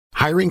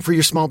Hiring for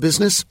your small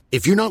business?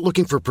 If you're not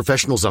looking for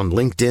professionals on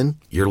LinkedIn,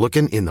 you're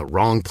looking in the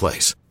wrong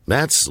place.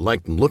 That's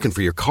like looking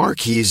for your car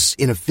keys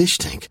in a fish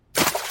tank.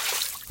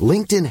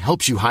 LinkedIn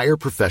helps you hire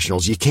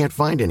professionals you can't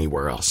find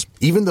anywhere else,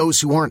 even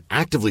those who aren't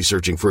actively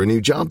searching for a new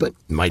job but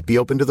might be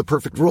open to the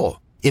perfect role.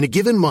 In a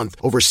given month,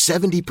 over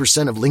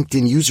 70% of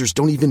LinkedIn users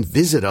don't even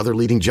visit other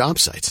leading job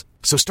sites.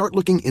 So start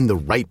looking in the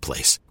right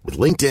place. With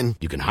LinkedIn,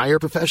 you can hire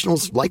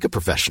professionals like a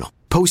professional.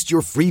 Post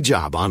your free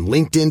job on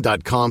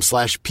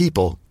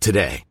linkedin.com/people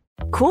today.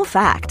 Cool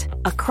fact,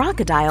 a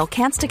crocodile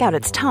can't stick out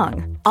its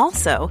tongue.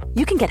 Also,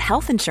 you can get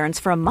health insurance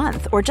for a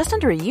month or just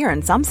under a year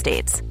in some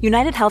states.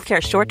 United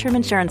Healthcare short-term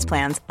insurance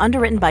plans,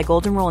 underwritten by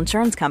Golden Rule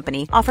Insurance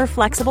Company, offer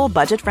flexible,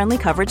 budget-friendly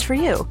coverage for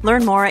you.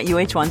 Learn more at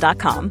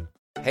uh1.com.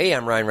 Hey,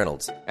 I'm Ryan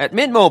Reynolds. At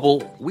Mint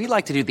Mobile, we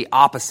like to do the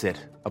opposite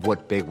of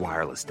what Big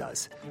Wireless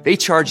does. They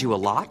charge you a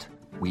lot,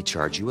 we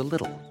charge you a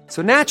little.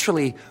 So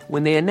naturally,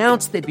 when they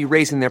announced they'd be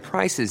raising their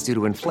prices due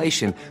to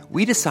inflation,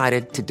 we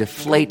decided to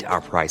deflate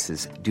our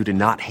prices due to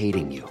not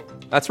hating you.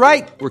 That's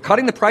right. We're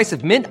cutting the price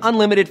of Mint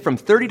Unlimited from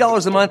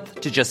 $30 a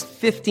month to just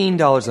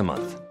 $15 a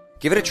month.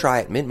 Give it a try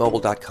at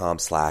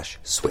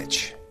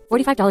mintmobile.com/switch.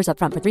 $45 up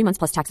front for 3 months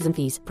plus taxes and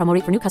fees. Promo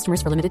rate for new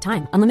customers for limited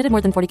time. Unlimited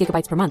more than 40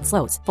 gigabytes per month.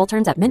 Slows full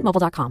terms at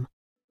mintmobile.com.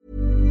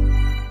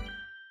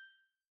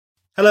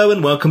 Hello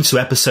and welcome to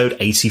episode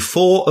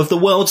 84 of the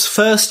world's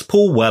first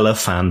Paul Weller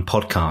fan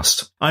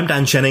podcast. I'm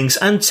Dan Jennings,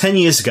 and 10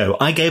 years ago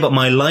I gave up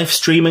my live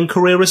stream and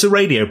career as a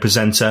radio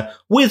presenter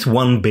with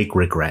one big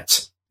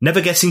regret: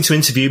 never getting to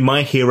interview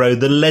my hero,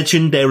 the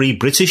legendary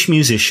British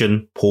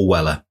musician Paul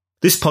Weller.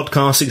 This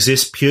podcast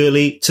exists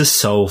purely to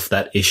solve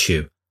that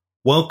issue.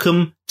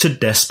 Welcome to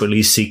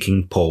Desperately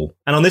Seeking Paul.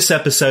 And on this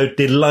episode,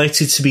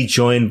 delighted to be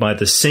joined by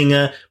the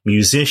singer,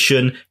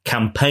 musician,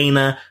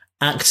 campaigner,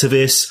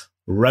 activist,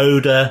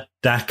 Rhoda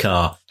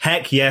Dakar.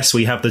 Heck yes,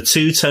 we have the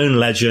two-tone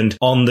legend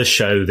on the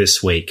show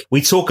this week.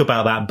 We talk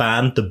about that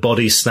band, the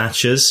Body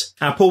Snatchers.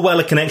 Our Paul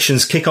Weller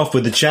connections kick off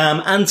with the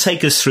Jam and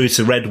take us through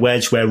to Red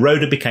Wedge, where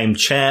Rhoda became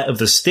chair of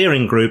the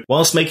steering group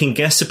whilst making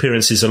guest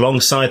appearances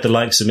alongside the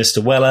likes of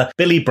Mr. Weller,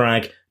 Billy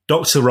Bragg,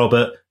 Dr.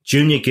 Robert,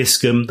 Junior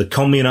Giscombe, the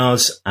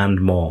Communards,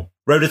 and more.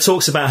 Rhoda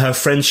talks about her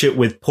friendship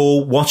with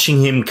Paul,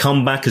 watching him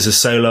come back as a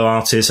solo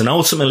artist and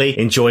ultimately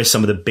enjoy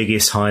some of the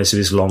biggest highs of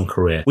his long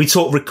career. We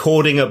talk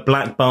recording at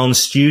Black Barn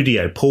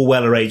Studio, Paul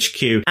Weller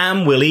HQ,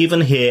 and we'll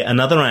even hear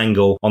another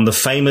angle on the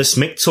famous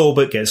Mick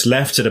Talbot gets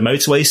left at a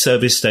motorway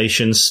service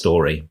station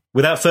story.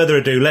 Without further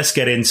ado, let's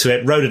get into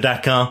it. Rhoda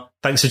Dakar,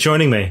 thanks for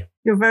joining me.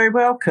 You're very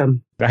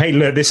welcome. Hey,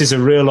 look, this is a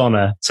real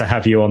honor to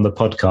have you on the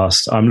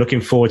podcast. I'm looking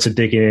forward to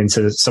digging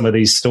into some of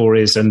these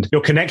stories and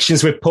your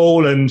connections with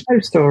Paul and... No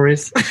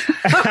stories.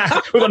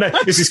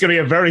 This is going to be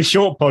a very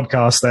short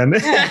podcast then.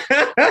 Yeah.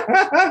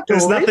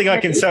 There's nothing I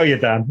can tell you,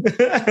 Dan.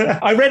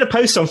 I read a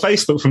post on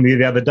Facebook from you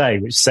the other day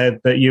which said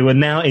that you are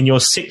now in your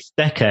 6th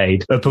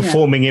decade of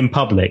performing in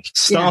public,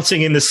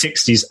 starting in the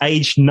 60s,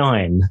 age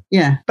 9.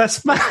 Yeah.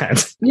 That's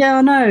mad. Yeah,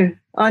 I know.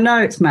 I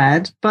know it's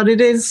mad, but it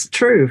is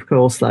true, of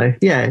course, though.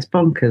 Yeah, it's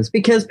bonkers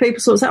because people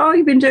sort of say, oh,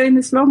 you've been doing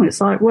this long.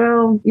 It's like,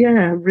 well,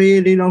 yeah,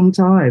 really long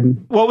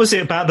time. What was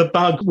it about the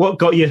bug? What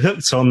got you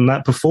hooked on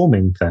that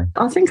performing thing?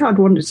 I think I'd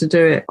wanted to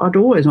do it. I'd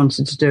always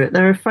wanted to do it.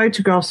 There are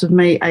photographs of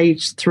me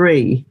aged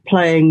 3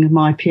 playing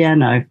my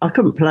piano. I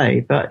couldn't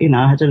play, but, you know,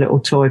 I had a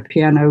little toy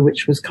piano,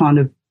 which was kind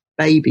of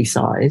baby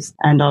size,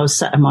 and I was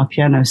sat at my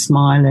piano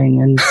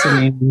smiling and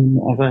singing and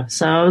whatever.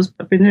 So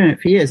I've been doing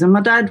it for years, and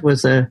my dad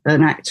was an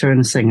actor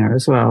and a singer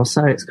as well,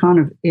 so it's kind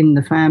of in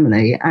the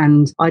family.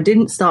 And I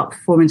didn't start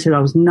performing until I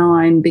was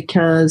 9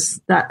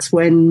 because that's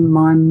when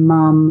my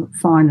mum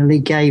finally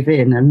gave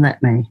in and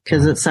let me,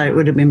 because it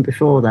would have been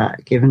before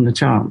that, given the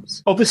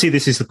chance. Obviously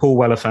this is the Paul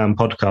Weller fan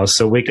podcast,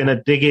 so we're going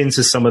to dig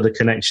into some of the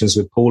connections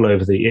with Paul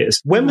over the years.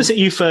 When was it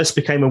you first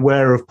became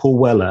aware of Paul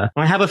Weller?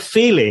 I have a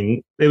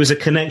feeling there was a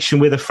connection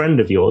with a friend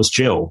of yours,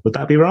 Jill. Would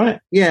that be right?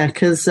 Yeah,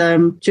 because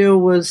Jill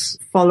was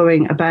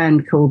following a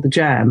band called The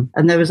Jam,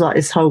 and there was like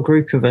this whole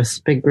group of us,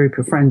 big group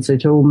of friends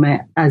who'd all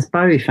met as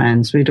Bowie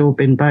fans. We'd all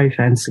been Bowie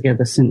fans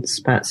together since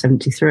about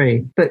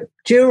 73. But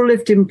Jill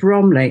lived in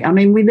Bromley. I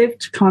mean, we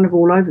lived kind of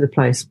all over the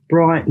place.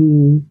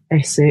 Brighton,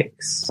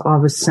 Essex, I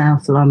was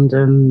South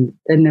London.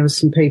 Then there was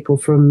some people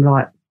from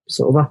like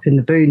sort of up in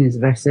the boonies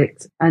of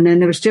Essex. And then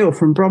there was Jill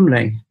from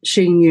Bromley.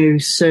 She knew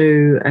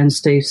Sue and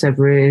Steve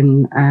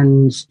Severin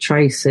and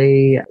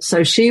Tracy.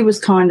 So she was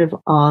kind of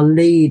our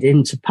lead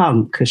into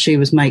punk because she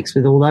was mates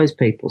with all those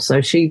people.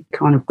 So she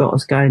kind of got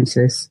us going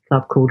to this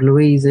club called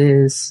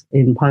Louise's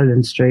in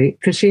Poland Street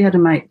because she had a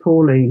mate,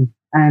 Pauline,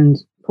 and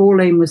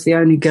Pauline was the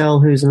only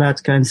girl who was allowed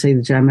to go and see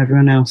The Jam.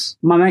 Everyone else.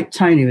 My mate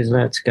Tony was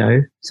allowed to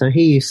go, so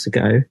he used to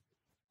go.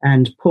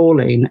 and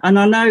Pauline. And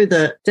I know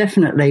that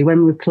definitely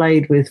when we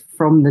played with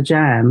From the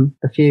Jam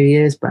a few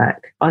years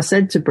back, I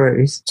said to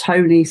Bruce,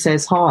 Tony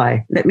says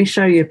hi. Let me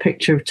show you a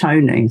picture of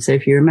Tony, see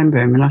if you remember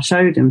him. And I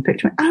showed him a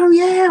picture. Oh,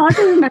 yeah, I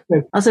do remember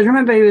him. I said,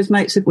 remember he was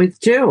mates with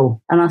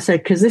Jill. And I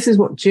said, because this is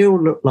what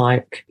Jill looked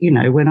like, you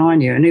know, when I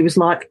knew. And he was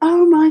like,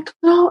 oh, my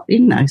God, you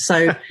know.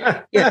 So,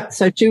 yeah,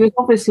 so she was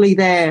obviously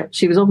there.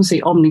 She was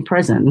obviously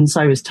omnipresent, and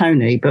so was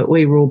Tony, but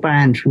we were all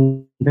banned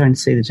from going to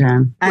see the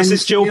Jam. Was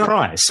this Jill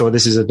Price, or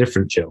this is a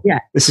different Jill? Yeah.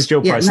 This is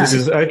Jill Price. No. This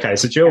is, okay,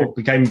 so Jill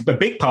became a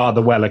big part of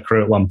the Weller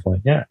crew at one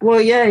point, yeah. Well,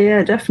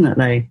 yeah,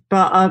 definitely.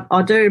 But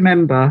I do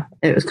remember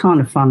it was kind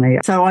of funny.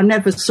 So I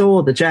never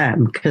saw the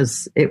Jam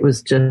because it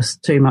was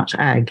just too much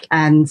ag.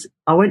 And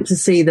I went to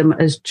see them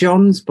as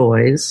John's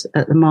Boys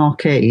at the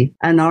Marquee.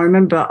 And I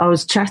remember I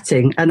was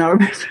chatting, and I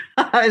remember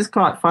it was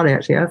quite funny,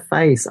 actually, her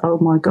face. Oh,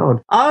 my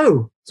God.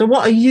 Oh, so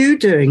what are you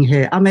doing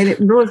here? I mean, it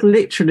was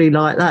literally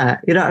like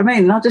that. You know what I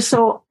mean? And I just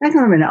thought, hang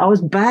on a minute, I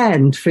was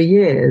banned for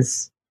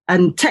years.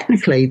 And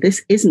technically,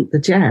 this isn't the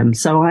Jam,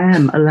 so I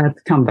am allowed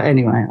to come. But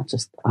anyway,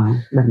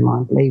 never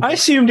mind. Leave. I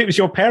assumed it was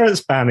your parents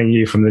banning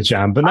you from the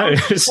Jam, but no,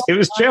 it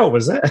was Jill,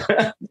 was it?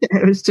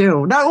 It was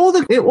Jill. No,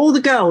 all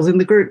the girls in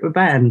the group were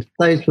banned.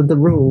 Those were the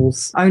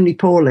rules. Only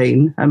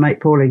Pauline, her mate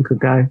Pauline, could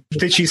go.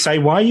 Did she say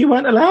why you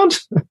weren't allowed?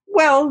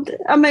 Well,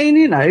 I mean,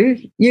 you know,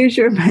 use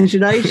your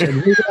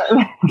imagination.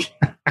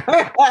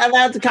 We're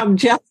allowed to come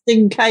just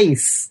in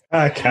case.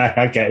 Okay,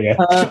 I get you.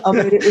 I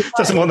mean, it was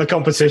doesn't want the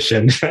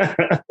competition.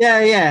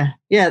 Yeah.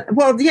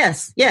 Well,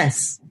 yes.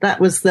 That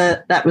was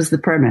the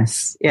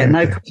premise. Yeah,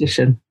 no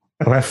competition.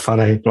 Oh, that's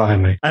funny,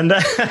 blimey. And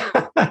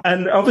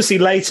and obviously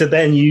later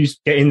then you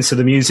get into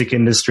the music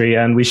industry,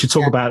 and we should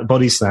talk about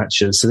Body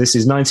Snatchers. So this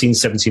is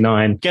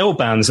 1979. Girl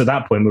bands at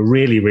that point were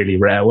really, really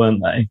rare,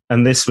 weren't they?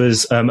 And this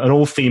was an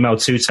all-female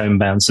two-tone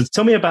band. So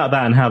tell me about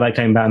that and how that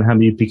came about and how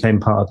you became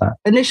part of that.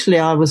 Initially,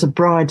 I was a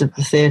bride of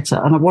the theatre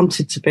and I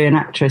wanted to be an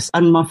actress.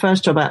 And my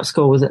first job out of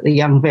school was at the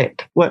Young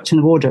Vic. Worked in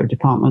the wardrobe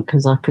department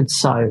because I could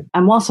sew.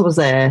 And whilst I was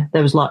there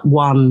was like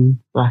one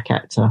black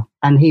actor.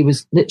 And he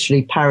was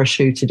literally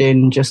parachuted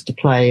in just to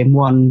play in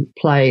one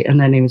play, and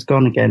then he was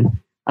gone again.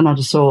 And I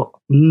just thought,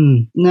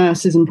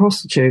 nurses and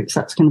prostitutes,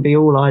 that's going to be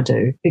all I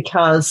do.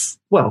 Because,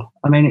 well,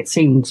 I mean, it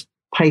seemed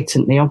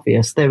patently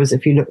obvious.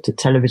 If you looked at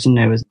television,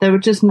 there were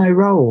just no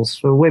roles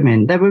for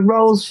women. There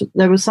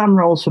were some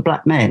roles for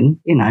black men,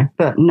 you know,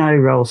 but no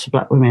roles for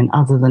black women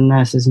other than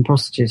nurses and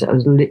prostitutes. That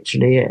was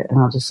literally it. And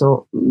I just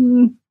thought,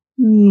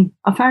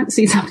 I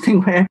fancy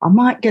something where I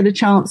might get a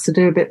chance to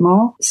do a bit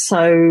more.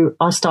 So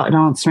I started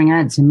answering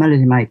ads in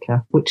Melody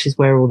Maker, which is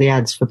where all the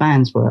ads for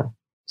bands were.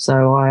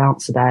 So I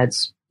answered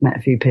ads, met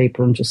a few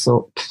people and just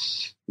thought,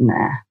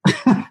 nah.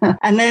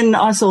 And then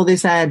I saw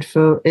this ad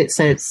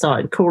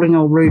started calling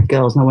all rude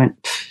girls, and I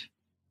went,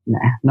 nah,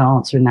 not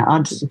answering that.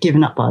 I'd just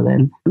given up by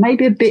then.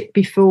 Maybe a bit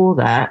before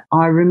that,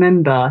 I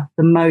remember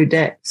the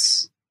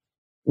Modettes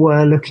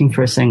were looking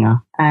for a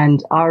singer.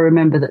 And I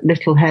remember that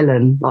little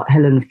Helen, like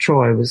Helen of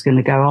Troy, was going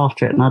to go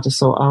after it. And I just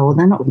thought, oh, well,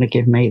 they're not going to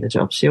give me the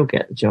job. She'll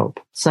get the job.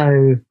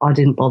 So I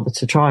didn't bother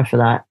to try for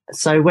that.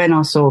 So when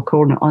I saw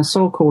calling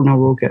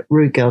all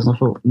rude girls, I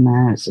thought,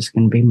 no, it's just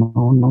going to be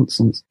more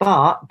nonsense.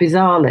 But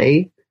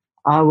bizarrely,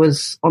 I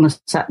was on a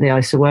Saturday, I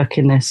used to work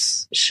in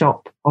this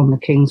shop on the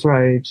King's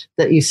Road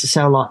that used to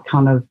sell like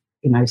kind of,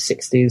 you know,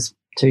 60s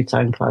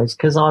two-tone clothes,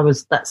 because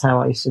that's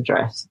how I used to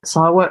dress.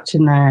 So I worked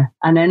in there,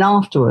 and then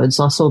afterwards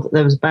I saw that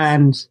there was a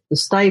band, the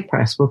Stay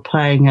Press, were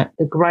playing at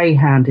the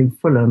Greyhound in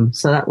Fulham,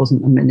 so that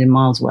wasn't a million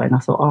miles away, and I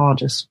thought, I'll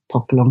just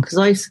pop along, because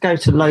I used to go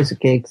to loads of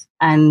gigs,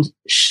 and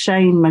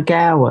Shane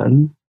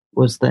McGowan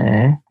was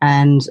there,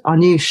 and I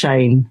knew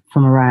Shane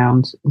from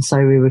around, and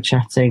so we were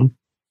chatting.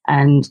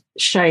 And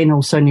Shane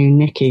also knew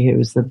Nikki, who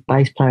was the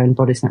bass player in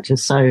Body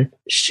Snatchers, so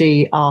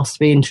she asked to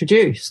be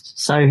introduced.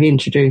 So he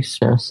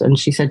introduced us, and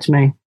she said to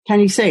me, can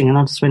you sing? And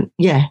I just went,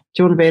 yeah. Do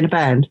you want to be in a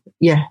band?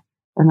 Yeah.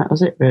 And that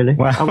was it, really.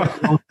 Wow. I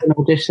went along for an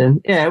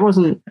audition. Yeah,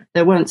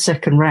 there weren't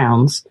second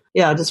rounds.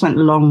 Yeah, I just went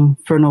along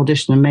for an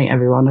audition and meet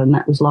everyone. And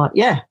that was like,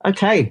 yeah,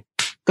 okay,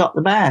 got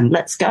the band,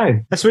 let's go.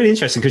 That's really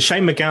interesting, because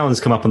Shane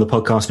McGowan's come up on the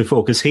podcast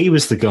before, because he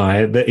was the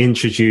guy that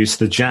introduced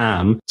the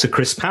Jam to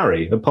Chris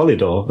Parry at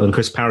Polydor, and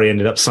Chris Parry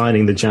ended up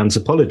signing the Jam to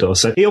Polydor.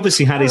 So he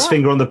obviously had his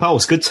finger on the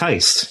pulse. Good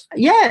taste.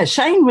 Yeah,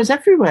 Shane was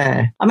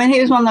everywhere. I mean,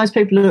 he was one of those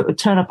people that would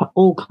turn up at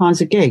all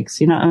kinds of gigs,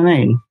 you know what I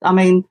mean? I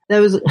mean,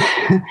 there was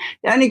the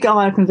only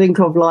guy I can think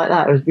of like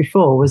that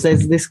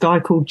there's this guy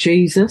called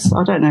Jesus.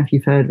 I don't know if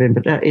you've heard of him,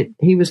 but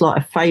he was like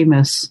a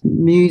famous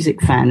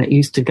music fan that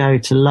used to go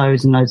to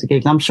loads and loads of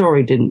gigs. I'm sure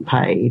he didn't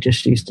pay. He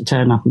just used to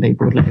turn up and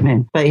people would let him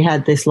in. But he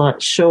had this like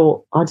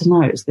short, I don't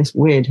know, it's this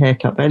weird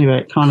haircut. But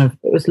anyway,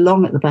 it was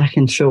long at the back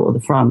and short at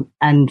the front.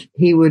 And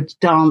he would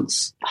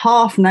dance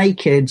half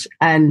naked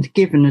and,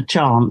 given a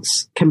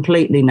chance,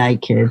 completely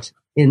naked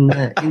in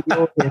the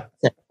audience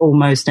at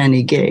almost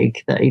any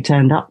gig that he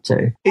turned up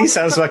to. He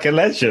sounds like a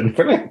legend,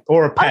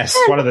 or a pest,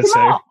 one of the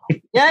two.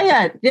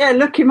 Yeah,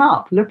 look him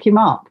up.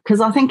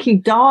 Because I think he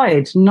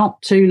died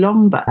not too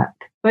long back.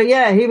 But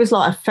yeah, he was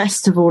like a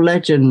festival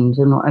legend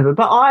and whatever.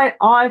 But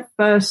I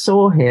first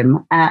saw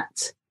him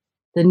at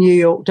the New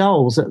York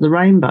Dolls at the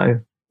Rainbow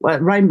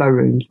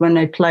Rooms when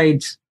they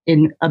played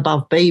in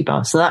above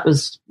Bieber. So that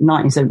was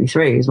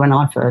 1973 is when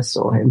I first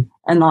saw him.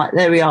 And like,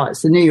 there we are.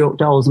 It's the New York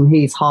Dolls and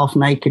he's half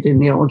naked in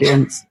the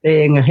audience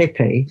being a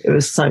hippie. It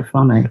was so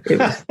funny. It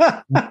was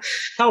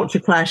culture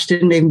clash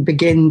didn't even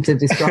begin to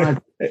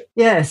describe it.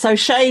 Yeah. So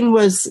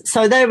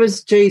there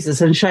was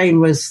Jesus and Shane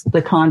was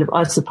the kind of,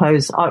 I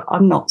suppose,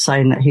 I'm not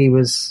saying that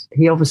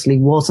he obviously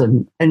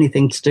wasn't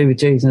anything to do with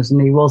Jesus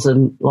and he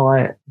wasn't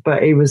like,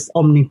 but he was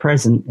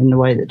omnipresent in the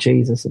way that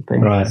Jesus had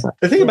been. Right. So,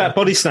 the thing about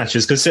Body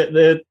Snatchers, because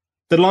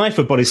the life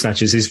of Body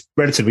Snatchers is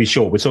relatively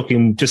short. We're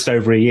talking just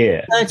over a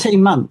year.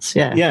 13 months,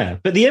 yeah. Yeah,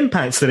 but the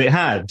impact that it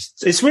had,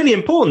 it's really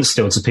important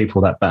still to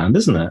people, that band,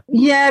 isn't it?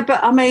 Yeah,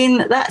 but I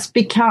mean, that's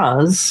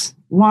because,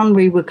 one,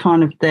 we were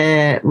kind of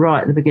there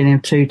right at the beginning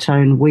of Two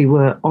Tone. We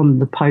were on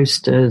the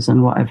posters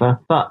and whatever.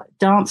 But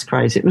Dance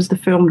Craze, it was the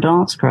film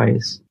Dance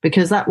Craze,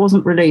 because that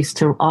wasn't released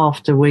till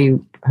after we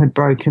had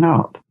broken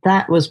up.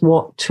 That was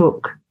what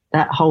took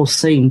that whole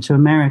scene to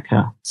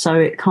America. So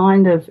it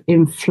kind of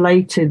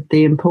inflated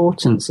the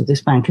importance of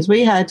this band because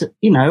we had,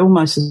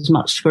 almost as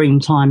much screen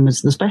time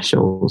as the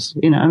Specials,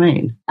 you know what I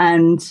mean?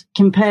 And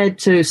compared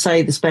to,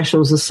 say, the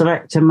Specials, the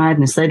Selector,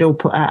 Madness, they'd all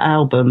put out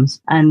albums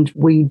and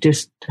we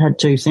just had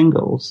 2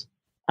 singles.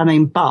 I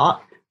mean,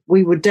 but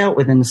we were dealt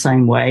with in the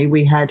same way.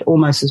 We had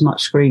almost as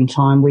much screen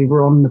time. We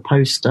were on the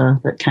poster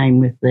that came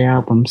with the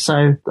album.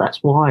 So that's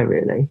why,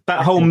 really.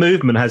 That whole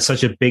movement had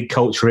such a big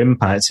cultural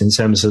impact in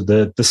terms of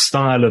the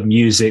style of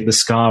music, the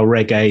ska,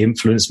 reggae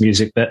influenced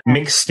music that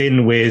mixed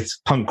in with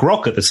punk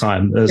rock at the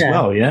time as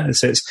well. Yeah.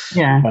 It's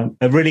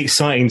a really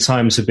exciting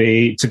time to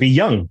be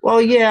young.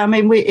 Well, yeah. I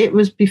mean, it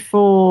was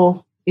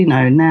before,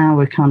 now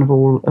we're kind of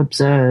all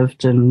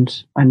observed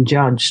and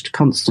judged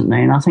constantly.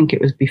 And I think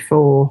it was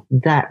before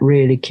that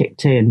really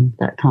kicked in,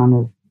 that kind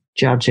of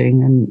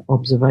judging and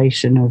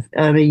observation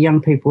of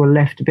young people were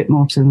left a bit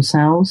more to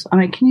themselves. I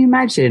mean, can you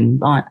imagine,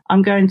 like,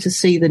 I'm going to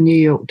see the New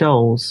York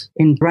Dolls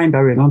in Rainbow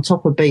Room on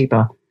top of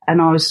Bieber,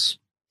 and I was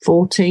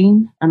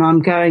 14 and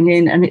I'm going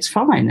in and it's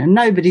fine. And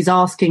nobody's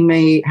asking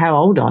me how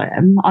old I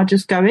am. I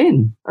just go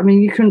in. I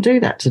mean, you couldn't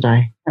do that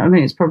today. I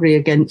mean, it's probably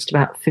against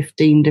about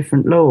 15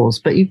 different laws,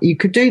 but you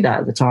could do that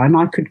at the time.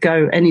 I could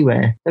go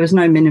anywhere. There was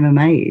no minimum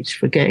age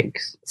for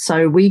gigs.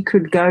 So we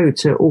could go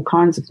to all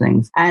kinds of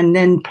things. And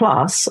then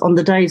plus, on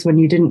the days when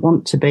you didn't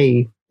want to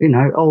be,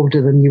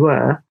 older than you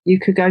were, you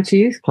could go to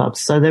youth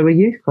clubs. So there were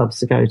youth clubs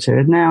to go to.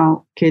 And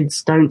now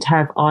kids don't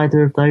have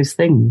either of those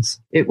things.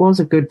 It was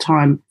a good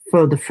time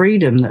for the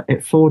freedom that it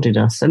afforded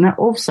us. And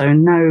also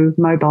no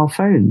mobile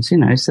phones,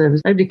 so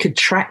nobody could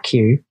track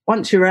you.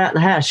 Once you were out of the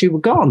house, you were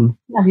gone.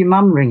 You have your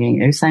mum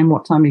ringing you saying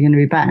what time you're going to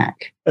be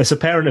back. As a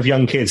parent of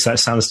young kids, that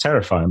sounds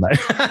terrifying, though.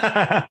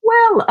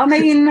 Well, I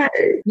mean,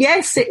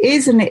 yes, it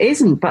is and it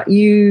isn't. But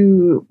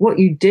what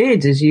you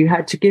did is you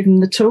had to give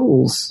them the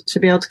tools to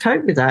be able to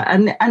cope with that.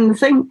 And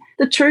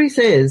the truth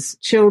is,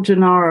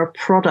 children are a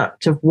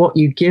product of what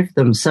you give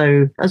them.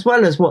 So as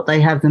well as what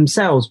they have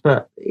themselves.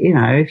 But,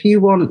 if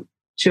you want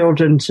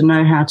children to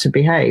know how to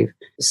behave,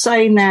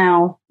 say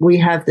now we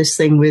have this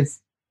thing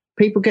with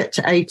people get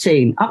to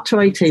 18, up to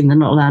 18, they're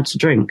not allowed to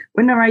drink.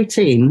 When they're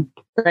 18,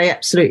 they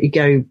absolutely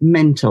go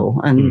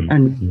mental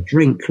and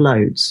drink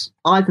loads.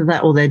 Either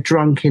that or they're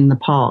drunk in the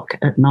park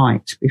at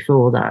night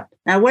before that.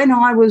 Now, when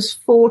I was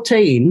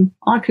 14,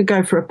 I could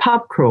go for a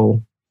pub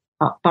crawl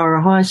up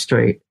Borough High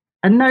Street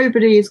and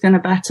nobody is going to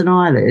bat an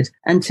eyelid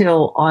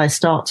until I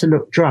start to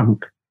look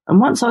drunk. And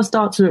once I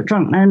start to look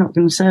drunk, they're not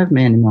going to serve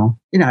me anymore.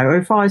 Or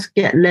if I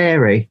get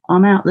leery,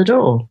 I'm out the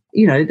door.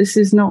 This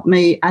is not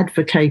me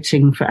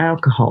advocating for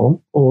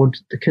alcohol or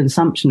the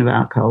consumption of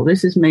alcohol.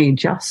 This is me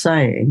just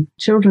saying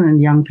children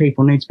and young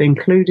people need to be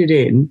included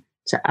in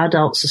to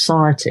adult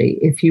society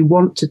if you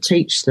want to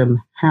teach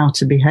them how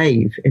to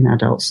behave in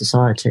adult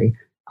society.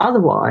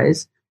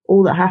 Otherwise,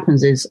 all that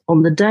happens is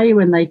on the day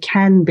when they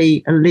can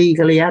be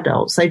illegally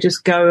adults, they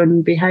just go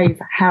and behave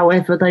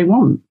however they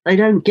want. They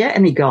don't get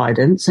any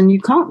guidance and you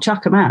can't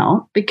chuck them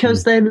out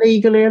because they're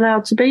legally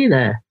allowed to be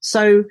there.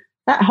 So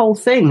that whole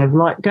thing of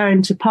like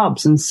going to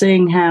pubs and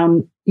seeing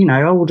how,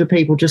 older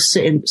people just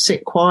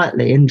sit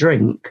quietly and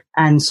drink.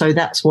 And so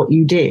that's what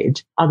you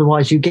did.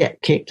 Otherwise you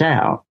get kicked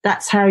out.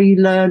 That's how you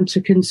learn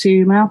to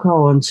consume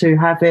alcohol and to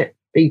have it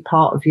be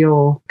part of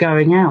your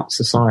going out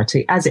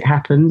society. As it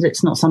happens,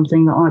 it's not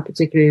something that I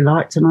particularly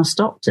liked and I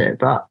stopped it.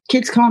 But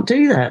kids can't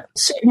do that.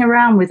 Sitting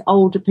around with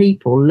older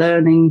people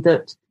learning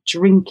that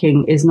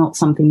drinking is not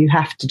something you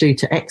have to do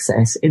to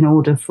excess in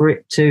order for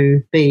it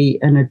to be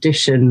an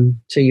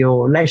addition to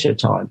your leisure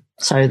time.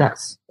 So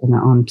that's,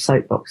 I'm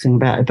soapboxing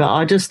about it, but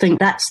I just think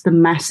that's the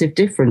massive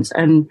difference.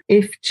 And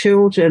if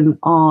children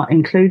are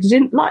included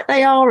in, like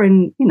they are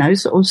in,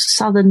 sort of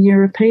Southern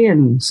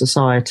European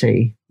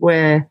society,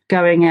 where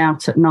going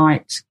out at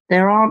night,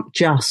 there aren't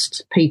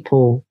just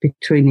people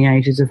between the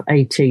ages of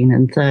 18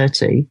 and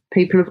 30.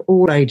 People of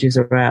all ages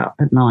are out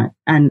at night.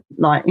 And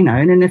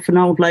and if an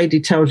old lady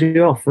tells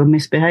you off for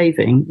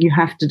misbehaving, you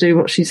have to do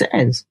what she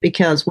says,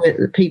 because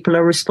people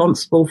are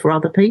responsible for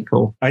other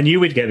people. I knew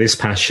we'd get this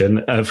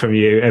passion from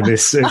you, and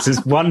this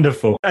is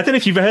wonderful. I don't know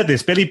if you've heard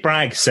this. Billy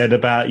Bragg said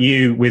about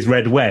you with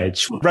Red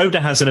Wedge, Rhoda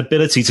has an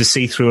ability to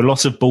see through a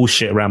lot of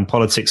bullshit around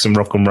politics and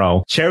rock and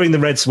roll. Chairing the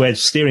Red Wedge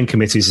steering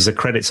committees is a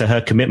credit to her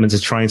commitment to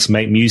trying to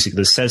make music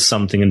that says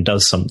something and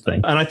does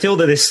something. And I feel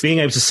that this being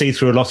able to see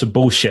through a lot of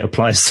bullshit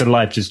applies to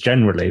life just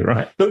generally,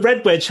 right? But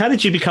Red Wedge, how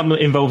did you become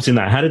involved in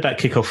that? How did that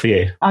kick off for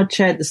you? I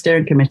chaired the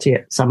steering committee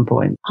at some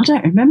point. I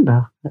don't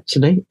remember,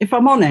 actually. If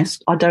I'm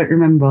honest, I don't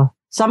remember.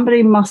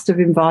 Somebody must have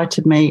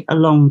invited me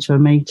along to a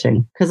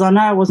meeting, because I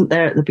know I wasn't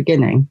there at the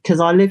beginning, because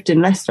I lived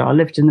in Leicester. I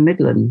lived in the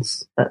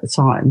Midlands at the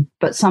time,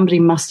 but somebody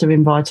must have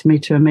invited me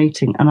to a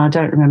meeting, and I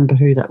don't remember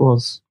who that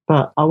was.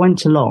 But I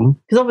went along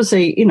because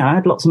obviously, I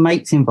had lots of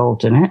mates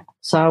involved in it.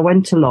 So I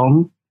went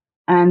along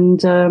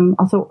and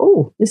I thought,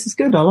 oh, this is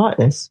good. I like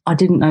this. I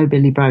didn't know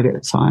Billy Bragg at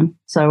the time.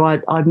 So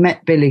I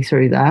met Billy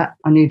through that.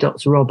 I knew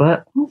Dr.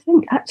 Robert. I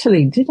think,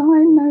 actually, did I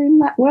know him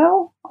that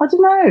well? I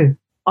don't know.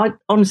 I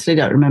honestly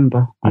don't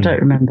remember. I don't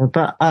remember.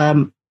 But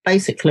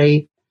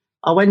basically,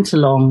 I went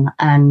along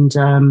and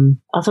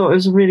I thought it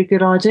was a really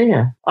good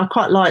idea. I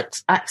quite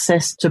liked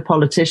access to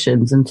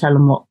politicians and tell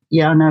them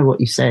I know what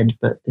you said,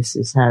 but this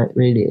is how it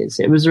really is.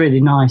 It was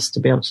really nice to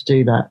be able to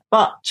do that.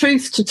 But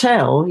truth to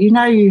tell,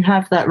 you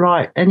have that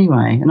right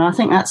anyway. And I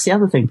think that's the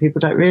other thing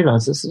people don't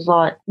realise. This is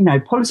like,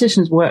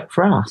 politicians work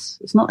for us.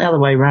 It's not the other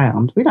way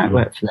around. We don't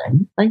work for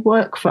them. They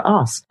work for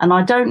us. And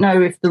I don't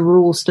know if the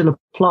rule still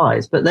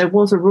applies, but there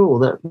was a rule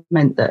that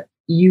meant that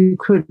you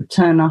could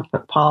turn up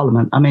at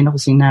Parliament. I mean,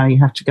 obviously now you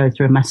have to go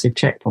through a massive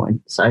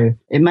checkpoint, so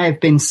it may have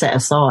been set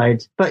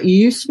aside. But you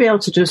used to be able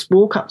to just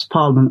walk up to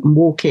Parliament and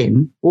walk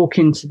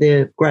into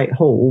the Great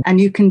Hall, and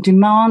you can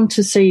demand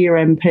to see your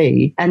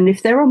MP. And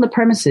if they're on the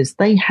premises,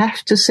 they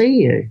have to see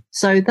you.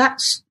 So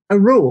that's a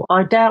rule.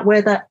 I doubt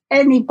whether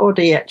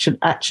anybody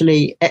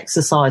actually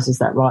exercises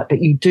that right,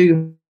 but you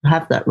do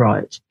have that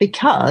right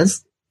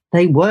because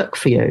they work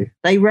for you.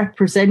 They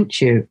represent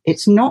you.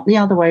 It's not the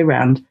other way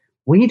around.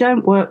 We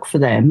don't work for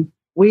them.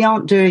 We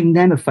aren't doing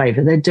them a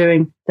favour. They're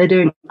doing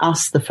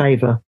us the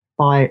favour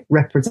by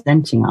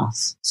representing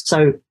us.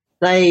 So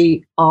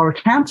they are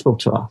accountable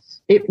to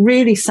us. It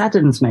really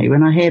saddens me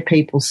when I hear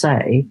people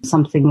say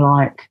something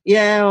like,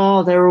 they're all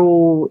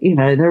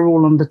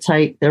on the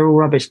take, they're all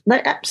rubbish.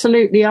 They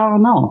absolutely are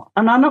not.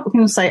 And I'm not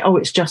going to say,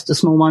 it's just a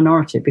small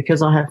minority,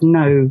 because I have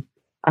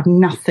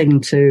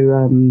nothing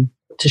to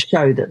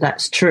show that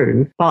that's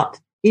true. But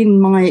in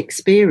my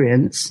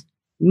experience,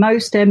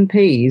 most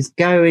MPs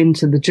go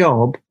into the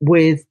job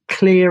with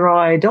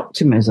clear-eyed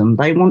optimism.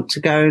 They want to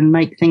go and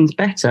make things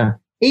better.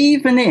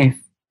 Even if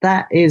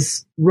that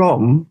is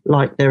wrong,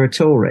 like they're a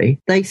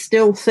Tory, they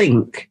still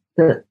think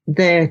that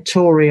their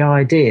Tory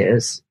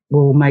ideas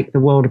will make the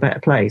world a better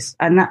place.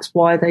 And that's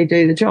why they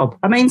do the job.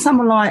 I mean,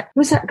 someone like,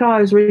 who's that guy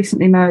who was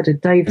recently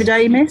murdered, David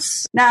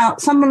Amess? Now,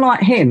 someone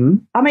like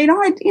him, I mean,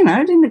 I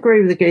didn't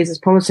agree with the geezer's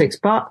politics,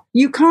 but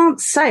you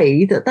can't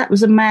say that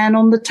was a man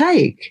on the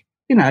take.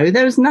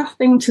 There was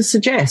nothing to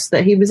suggest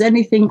that he was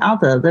anything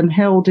other than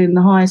held in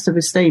the highest of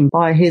esteem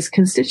by his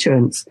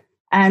constituents.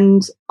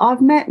 And I've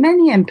met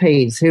many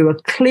MPs who are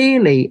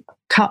clearly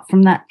cut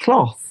from that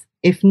cloth,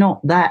 if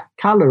not that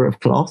colour of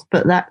cloth,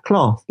 but that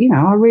cloth.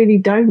 I really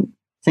don't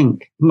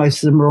think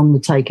most of them are on the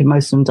take and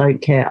most of them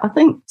don't care. I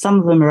think some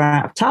of them are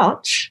out of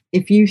touch.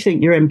 If you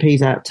think your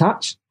MP's out of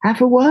touch, have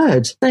a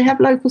word. They have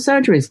local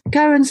surgeries.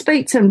 Go and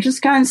speak to them.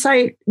 Just go and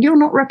say, you're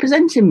not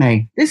representing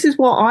me. This is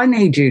what I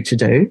need you to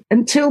do.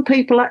 Until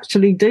people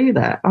actually do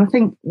that, I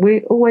think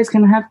we're always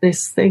going to have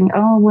this thing,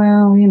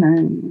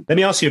 Let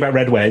me ask you about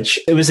Red Wedge.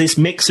 It was this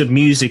mix of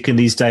music in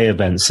these day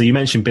events. So you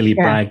mentioned Billy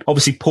Bragg.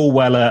 Obviously, Paul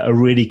Weller, a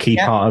really key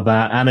part of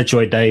that. Anna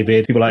Joy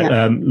David, people like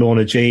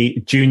Lorna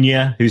G.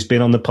 Jr., who's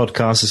been on the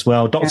podcast as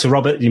well. Dr.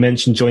 Robert, you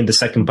mentioned, joined the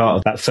second part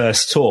of that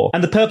first tour.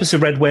 And the purpose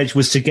of Red Wedge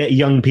was to get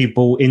young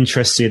people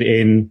interested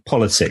in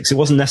politics. It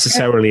wasn't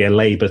necessarily a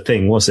Labour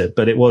thing, was it?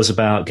 But it was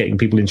about getting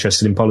people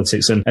interested in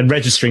politics and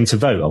registering to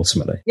vote,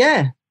 ultimately.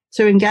 Yeah,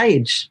 to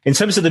engage. In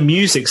terms of the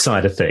music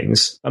side of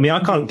things, I mean,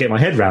 I can't get my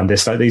head around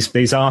this, like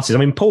these artists. I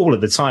mean, Paul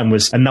at the time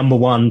was a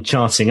 #1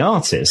 charting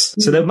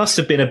artist. So there must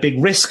have been a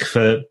big risk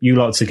for you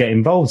lot to get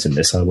involved in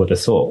this, I would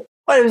have thought.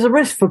 Well, it was a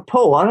risk for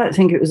Paul. I don't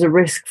think it was a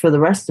risk for the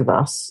rest of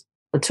us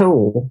at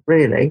all,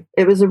 really.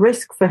 It was a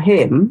risk for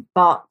him,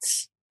 but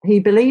he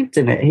believed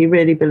in it. He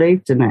really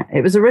believed in it.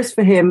 It was a risk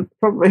for him.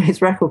 Probably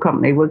his record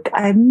company were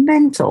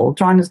mental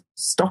trying to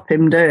stop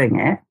him doing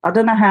it. I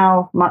don't know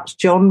how much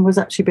John was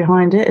actually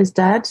behind it, his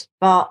dad.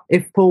 But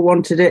if Paul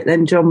wanted it,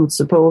 then John would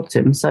support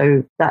him.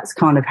 So that's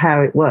kind of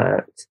how it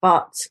worked.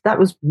 But that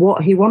was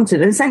what he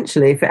wanted. And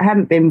essentially, if it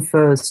hadn't been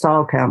for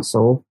Style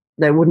Council,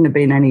 there wouldn't have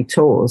been any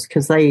tours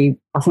because I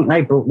think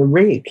they brought the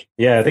rig.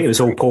 Yeah, I think it was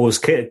all Paul's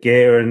kit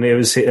gear, and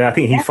I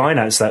think he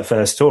financed that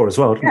first tour as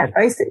well, didn't he?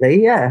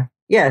 Basically, yeah.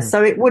 Yeah,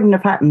 so it wouldn't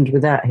have happened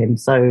without him.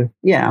 So,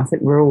 yeah, I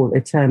think we're all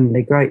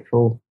eternally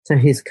grateful to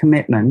his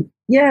commitment.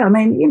 Yeah, I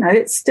mean,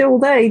 it's still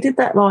there. He did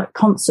that,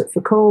 concert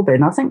for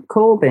Corbyn. I think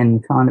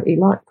Corbyn he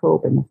liked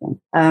Corbyn,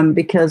 I think,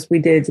 because we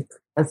did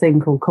a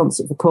thing called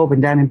Concert for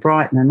Corbyn down in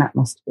Brighton, and that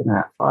must have been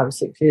about 5 or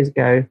 6 years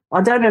ago.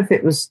 I don't know if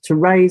it was to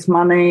raise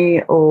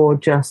money or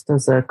just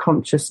as a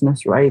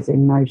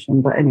consciousness-raising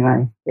notion, but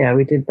anyway, yeah,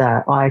 we did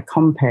that. I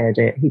compared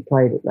it. He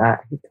played at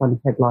that. He kind of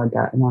headlined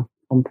that, and I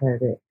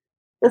compared it.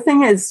 The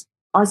thing is,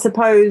 I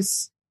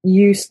suppose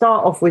you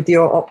start off with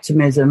your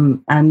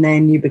optimism and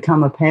then you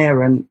become a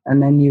parent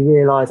and then you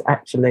realise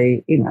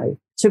actually,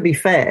 to be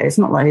fair, it's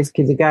not like his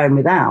kids are going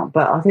without,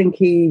 but I think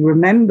he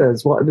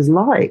remembers what it was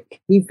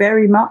like. He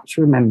very much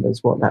remembers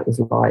what that was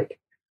like.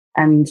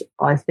 And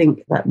I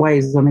think that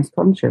weighs on his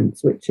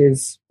conscience, which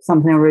is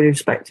something I really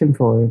respect him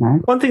for,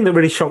 One thing that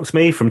really shocked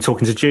me from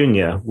talking to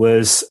Junior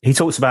was he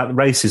talks about the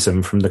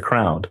racism from the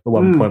crowd at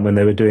one point when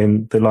they were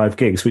doing the live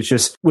gigs, which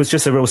was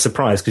just a real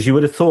surprise because you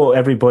would have thought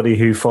everybody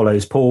who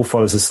follows Paul,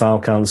 follows the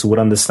Style Council, would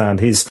understand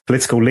his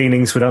political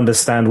leanings, would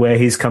understand where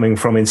he's coming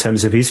from in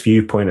terms of his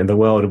viewpoint in the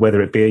world,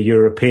 whether it be a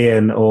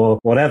European or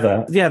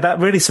whatever. Yeah, that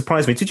really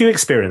surprised me. Did you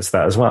experience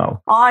that as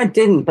well? I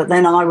didn't, but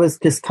then I was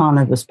just kind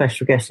of a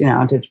special guest.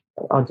 I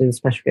did a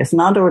special guest,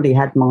 and I'd already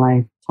had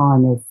my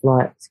time of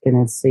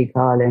Skinhead Sea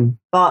Island.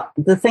 But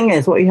the thing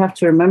is, what you have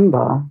to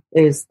remember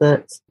is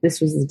that this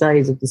was the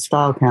days of the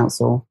Style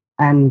Council,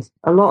 and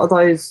a lot of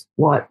those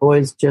white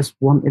boys just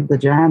wanted the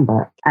Jam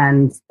back,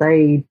 and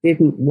they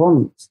didn't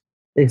want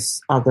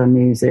this other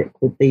music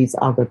with these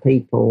other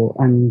people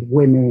and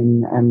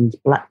women and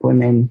black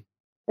women.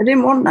 They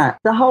didn't want that.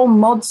 The whole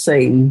mod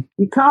scene,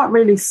 you can't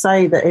really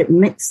say that it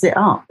mixed it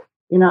up.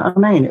 You know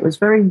what I mean? It was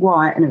very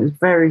white and it was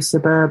very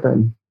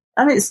suburban.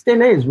 And it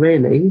still is,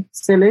 really.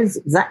 Still is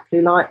exactly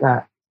like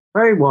that.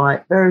 Very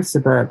white, very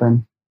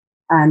suburban.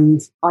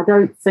 And I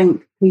don't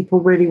think people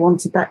really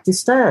wanted that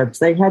disturbed.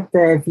 They had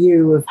their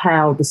view of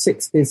how the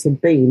 60s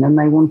had been and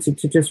they wanted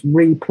to just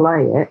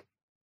replay it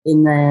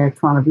in their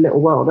kind of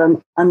little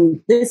world.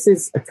 And this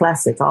is a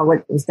classic. I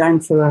was going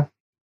to a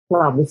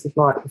club. This is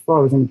before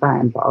I was in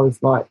band, but I was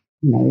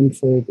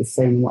into the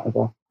scene,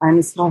 whatever.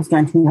 And I was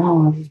going to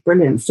think, this is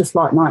brilliant. It's just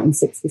like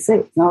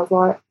 1966. And I was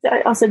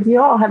like, I said,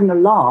 you are having a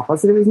laugh. I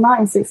said, it was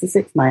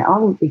 1966, mate. I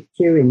wouldn't be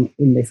queuing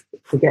in this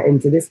to get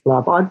into this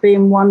club. I'd be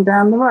in one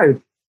down the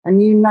road.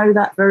 And you know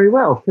that very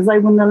well because they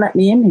wouldn't have let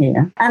me in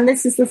here. And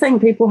this is the thing.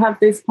 People have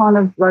this kind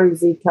of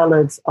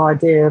rosy-coloured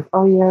idea of,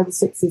 the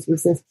 60s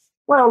was this.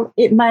 Well,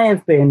 it may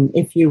have been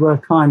if you were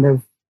kind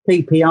of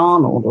P.P.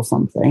 Arnold or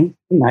something,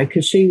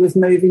 because she was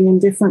moving in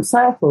different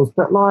circles.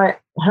 But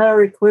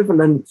her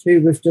equivalent,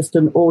 who was just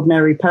an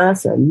ordinary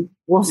person,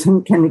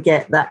 wasn't going to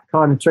get that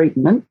kind of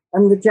treatment.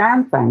 And the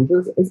Jam fans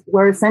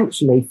were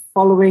essentially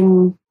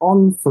following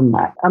on from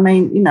that. I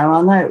mean,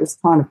 I know it was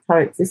kind of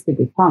coexisted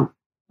with punk,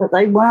 but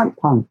they weren't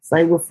punks.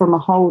 They were from a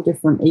whole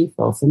different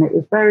ethos. And it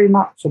was very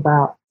much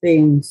about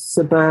being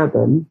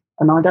suburban.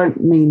 And I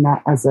don't mean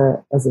that as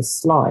a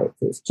slight.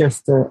 It's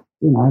just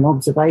an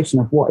observation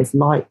of what it's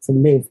like to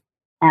live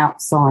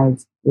outside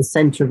the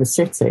centre of a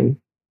city,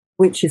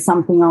 which is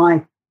something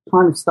I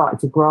kind of started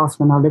to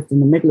grasp when I lived in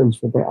the Midlands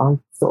for a bit. I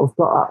sort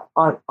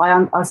of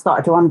I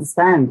started to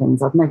understand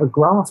things I'd never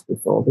grasped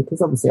before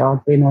because obviously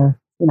I'd been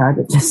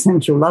just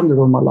central London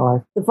all my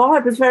life. The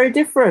vibe was very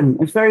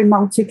different. It's very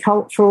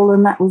multicultural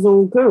and that was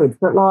all good.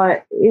 But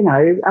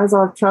as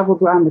I've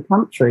travelled around the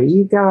country,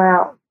 you go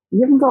out,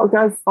 you haven't got to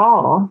go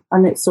far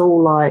and it's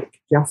all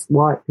just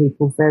white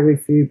people, very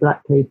few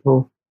black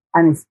people.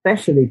 And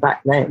especially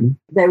back then,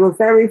 there were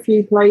very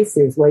few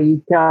places where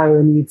you'd go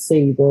and you'd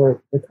see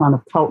the kind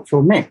of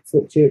cultural mix,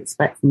 which you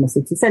expect from the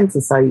city centre.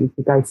 So you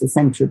could go to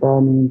central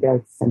Birmingham and go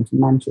to central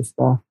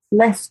Manchester.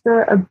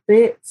 Leicester a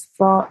bit,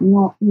 but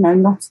not,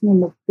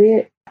 Nottingham a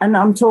bit. And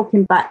I'm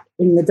talking back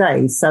in the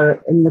day,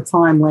 so in the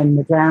time when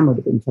the Jam would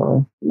have been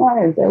touring.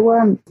 No, there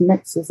weren't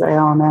mixed as they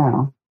are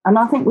now. And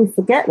I think we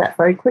forget that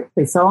very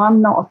quickly. So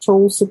I'm not at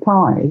all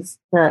surprised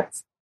that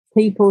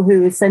people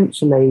who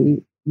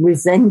essentially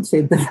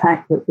resented the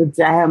fact that the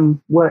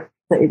Jam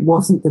that it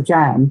wasn't the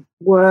Jam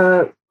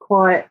were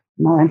quite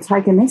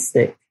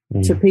antagonistic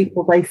to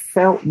people they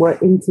felt were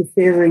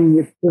interfering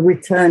with the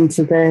return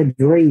to their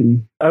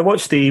dream. I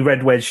watched the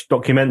Red Wedge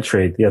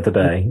documentary the other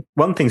day.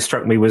 One thing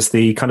struck me was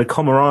the kind of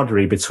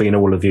camaraderie between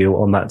all of you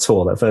on that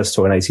tour, that first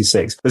tour in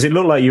 '86. Because it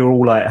looked like you were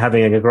all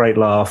having a great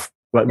laugh,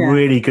 Like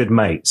really good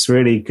mates,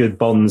 really good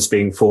bonds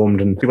being formed,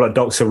 and people like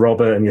Dr.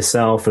 Robert and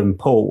yourself and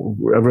Paul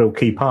were a real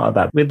key part of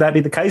that. Would that be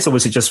the case, or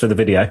was it just for the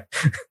video?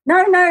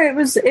 No,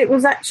 it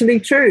was actually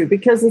true,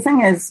 because the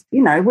thing is,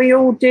 we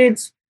all did.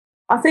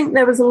 I think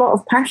there was a lot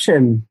of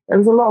passion.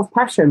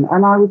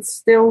 And I would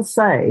still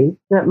say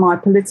that my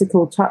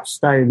political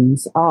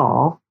touchstones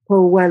are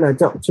Paul Weller,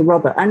 Dr.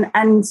 Robert,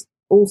 and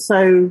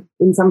also,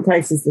 in some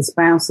cases, the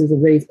spouses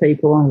of these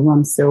people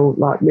I'm still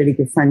like really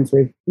good friends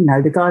with.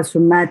 The guys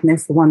from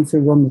Madness, the ones who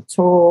were on the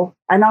tour.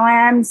 And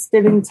I am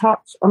still in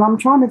touch. And I'm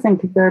trying to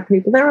think if there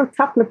are a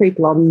couple of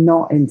people I'm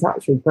not in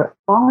touch with, but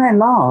by and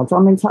large,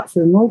 I'm in touch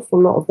with an awful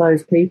lot of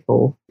those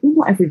people.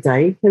 Not every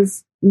day,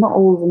 because not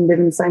all of them live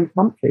in the same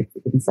country,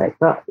 for goodness sake.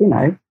 But,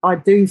 I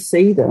do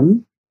see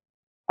them,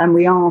 and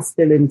we are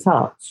still in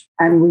touch,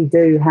 and we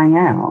do hang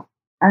out.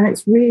 And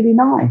it's really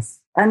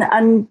nice.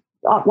 And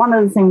one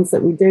of the things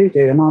that we do,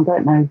 and I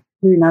don't know,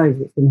 who knows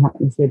what's going to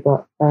happen this year,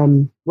 but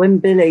when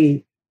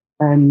Billy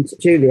and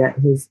Juliet,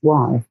 his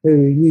wife,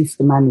 who used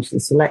to manage the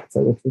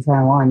Selector, which is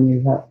how I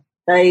knew her,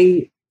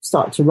 they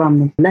started to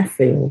run Left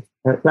Field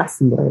at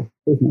Glastonbury,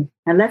 didn't it?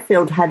 And Left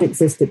Field had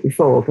existed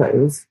before, but it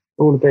was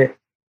all a bit,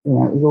 it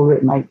was all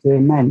written mate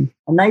doing men.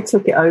 And they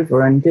took it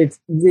over and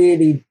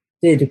really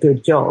did a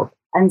good job.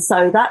 And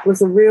so that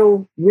was a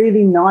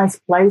really nice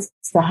place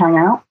to hang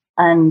out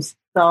and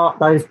start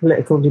those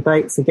political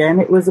debates again.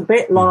 It was a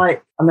bit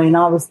like, I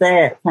was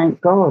there,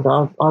 thank God.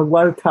 I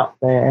woke up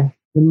there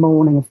the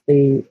morning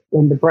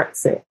when the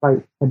Brexit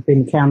vote had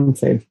been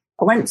counted.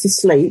 I went to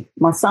sleep.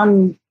 My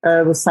son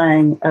was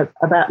saying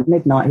about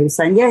midnight, he was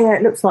saying, yeah,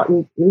 it looks like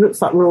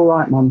we're all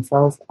right, Mum. So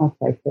I was,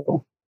 okay,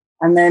 cool.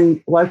 And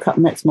then woke up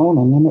next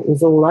morning and it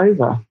was all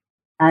over.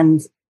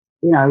 And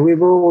we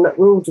were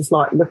all just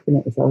like looking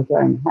at each other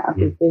going, how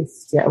did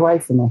this get away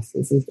from us?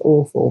 This is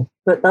awful.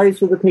 But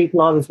those were the people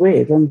I was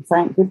with, and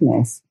thank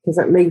goodness, because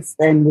at least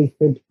then we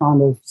could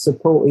kind of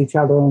support each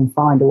other and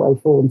find a way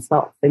forward and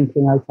start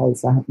thinking, okay,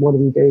 so what do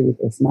we do with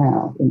this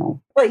now?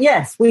 But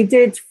yes, we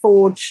did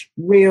forge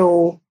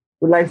real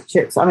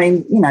relationships.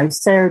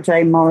 Sarah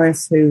J.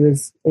 Morris, who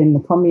was in the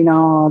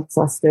Communards,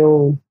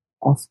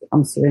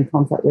 I'm still in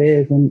contact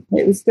with, and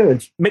it was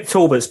good. Mick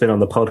Talbot's been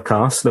on the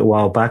podcast a little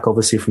while back,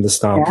 obviously from the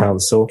Style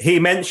Council. He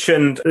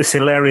mentioned this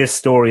hilarious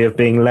story of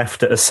being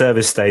left at a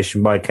service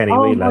station by Kenny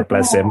Wheeler,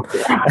 bless him.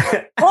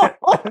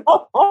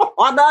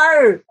 I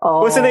know. Oh.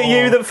 Wasn't it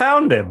you that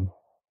found him?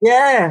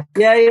 Yeah.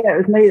 It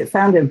was me that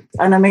found him.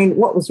 And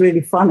what was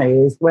really funny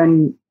is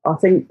when I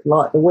think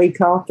like the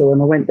week after, when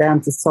I went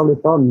down to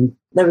Solid Bond,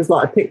 there was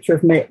like a picture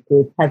of Mick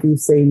with "Have you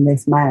seen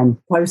this man?"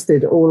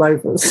 posted all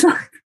over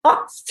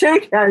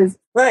studios.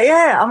 But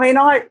yeah,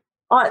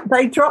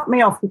 they dropped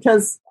me off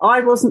because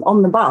I wasn't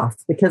on the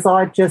bus, because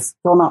I'd just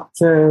gone up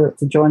to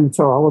join the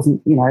tour. I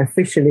wasn't,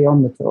 officially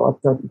on the tour.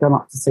 I'd gone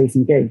up to see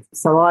some gigs.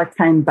 So I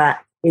came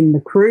back in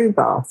the crew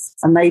bus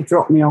and they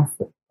dropped me off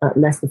at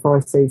Leicester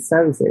Forest Sea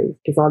Services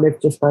because I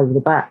lived just over the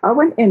back. I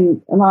went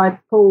in and I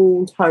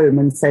called home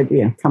and said,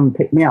 come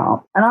pick me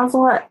up. And I was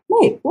like,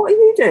 Nick, what are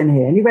you doing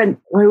here? And he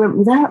went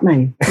without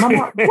me. And I'm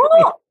like,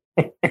 what?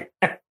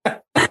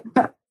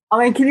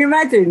 Can you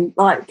imagine,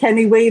 like,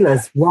 Kenny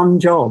Wheeler's one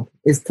job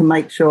is to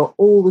make sure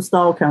all the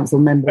Style Council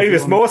members... He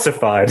was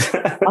mortified.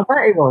 I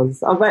bet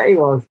he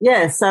was.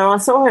 Yeah, so I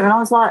saw him and I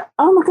was like,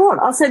 oh, my God.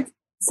 I said,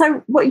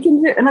 so what you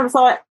can do? And I was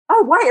like,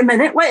 oh, wait a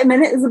minute,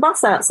 there's a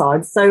bus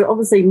outside. So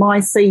obviously my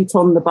seat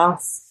on the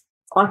bus,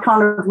 I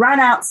kind of ran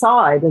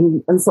outside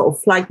and sort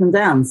of flagged them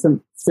down so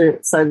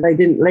they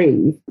didn't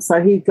leave.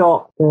 So he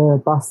got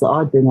the bus that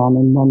I'd been on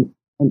and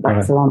went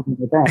back to London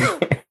with them.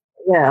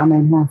 Yeah,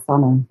 how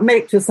funny.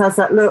 Mick just has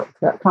that look,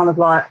 that kind of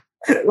like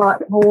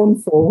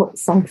mournful.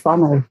 It's so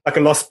funny. Like a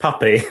lost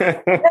puppy.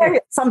 Yeah,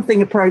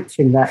 something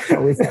approaching that,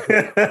 shall we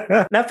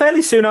say. Now,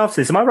 fairly soon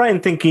after this, am I right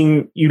in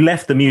thinking you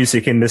left the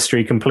music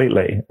industry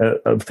completely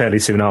fairly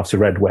soon after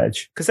Red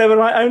Wedge? Because there were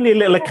like only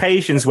little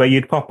occasions where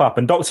you'd pop up,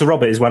 and Dr.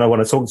 Robert is one I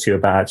want to talk to you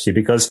about, actually,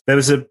 because there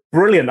was a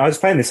brilliant, I was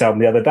playing this album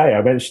the other day,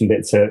 I mentioned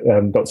it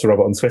to Dr.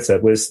 Robert on Twitter,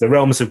 was the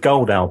Realms of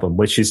Gold album,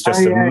 which is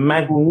just a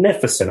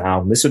magnificent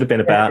album. This would have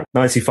been about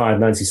 95,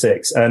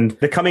 96. And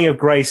The Coming of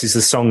Grace is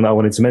the song that I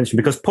wanted to mention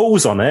because Paul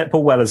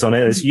Weller's on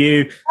it, as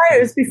you. No, it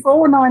was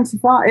before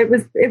 95. It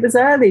was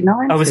early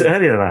 90s. Oh, was it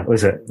earlier than that,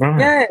 was it? Right.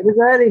 Yeah, it was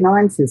early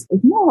 90s. It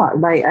was more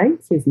like late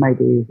 80s,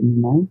 maybe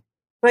even,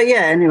 But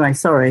yeah, anyway,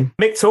 sorry.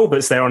 Mick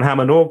Talbot's there on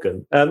Hammond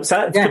organ. What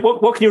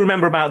can you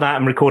remember about that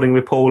and recording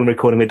with Paul and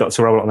recording with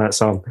Dr. Robert on that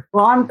song?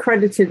 Well, I'm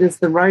credited as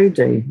the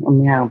roadie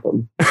on the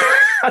album.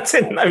 I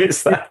didn't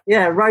notice that.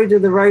 Yeah, Rhoda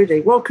the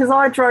roadie. Well, because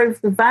I drove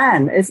the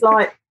van. It's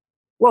like,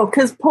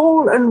 because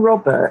Paul and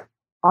Robert,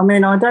 I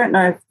don't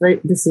know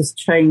if this has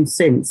changed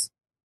since,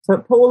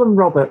 but Paul and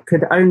Robert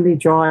could only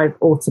drive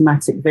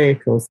automatic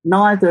vehicles.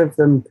 Neither of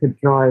them could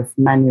drive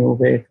manual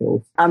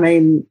vehicles.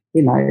 And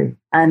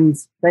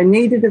they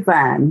needed a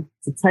van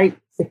to take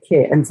the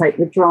kit and take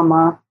the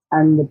drummer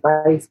and the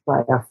bass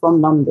player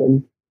from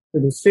London to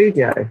the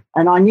studio.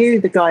 And I knew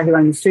the guy who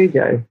owned the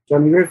studio,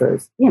 Johnny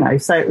Rivers,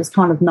 so it was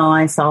kind of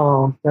nice.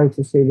 I'll go to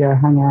the studio,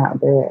 hang out a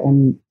bit.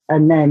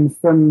 And then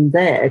from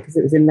there, because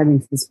it was in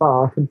Leamington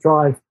Spa, I could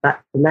drive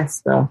back to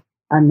Leicester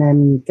and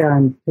then go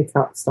and pick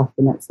up stuff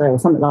the next day or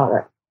something like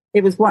that.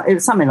 It was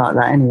something like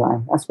that anyway.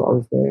 That's what I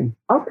was doing.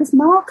 Oh, because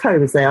Marco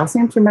was there. I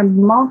seem to remember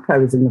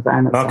Marco was in the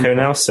van. Marco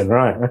Nelson,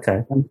 right,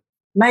 okay.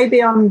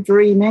 Maybe I'm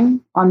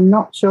dreaming. I'm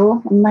not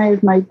sure. I may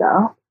have made that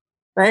up.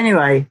 But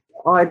anyway,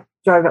 I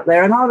drove up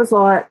there and I was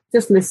like,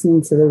 just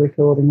listening to the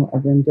recording,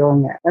 whatever,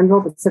 enjoying it. And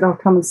Robert said, "I'll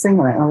come and sing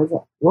on it." And I was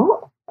like,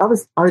 what?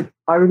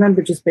 I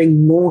remember just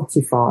being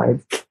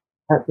mortified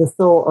at the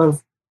thought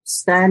of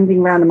standing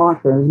around the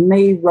microphone,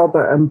 me,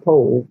 Robert and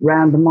Paul,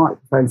 round the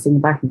microphone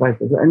singing backing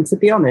vocals. And to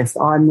be honest,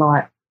 I'm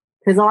like,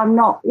 because I'm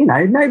not,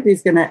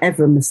 nobody's going to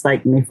ever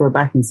mistake me for a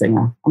backing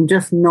singer. I'm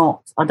just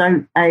not. I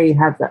don't,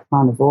 have that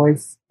kind of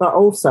voice. But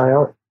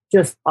also,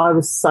 I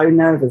was so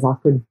nervous, I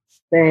could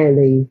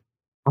barely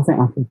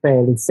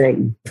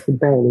sing.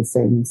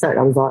 So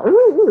I was like,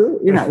 ooh,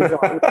 it was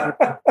like,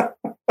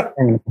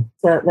 anyway,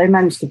 so they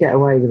managed to get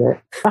away with it.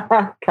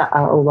 Cut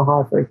out all the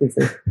high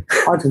frequency.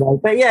 I don't know.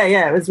 But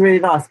yeah, it was really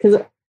nice.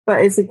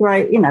 But it's a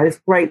great, it's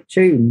great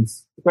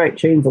tunes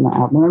on that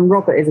album. And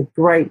Robert is a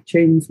great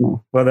tunesman.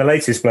 Well, the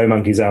latest Blow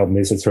Monkeys album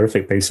is a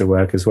terrific piece of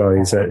work as well.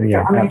 He's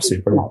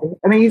absolutely brilliant.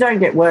 I mean, you don't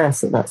get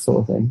worse at that sort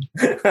of thing.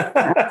 You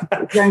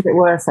don't get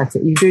worse at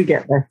it. You do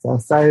get better.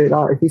 So,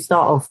 like, if you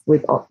start off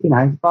with,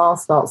 bar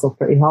starts off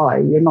pretty high,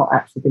 you're not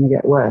actually going to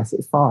get worse.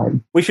 It's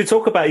fine. We should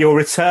talk about your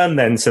return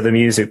then to the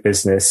music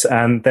business.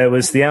 And there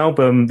was the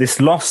album,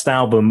 this lost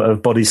album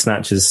of Body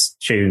Snatchers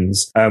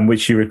tunes,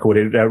 which you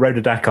recorded.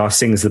 Rhoda Dakar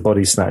sings the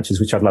Body Snatchers,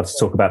 which I'd love to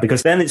talk about,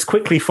 because then it's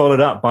quickly followed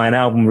up by an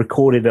album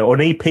recorded, or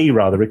an EP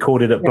rather,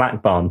 recorded at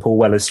Black Barn, Paul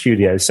Weller's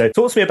studio. So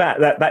talk to me about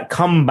that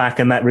comeback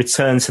and that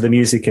return to the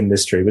music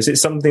industry. Was it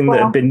something that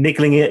had been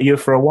niggling at you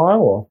for a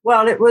while? Or?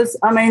 Well, it was,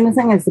 the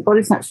thing is, the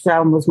Body Snatchers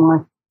album was my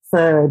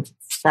third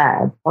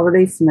stab. I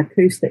released an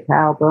acoustic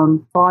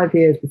album 5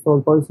 years before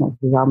the Body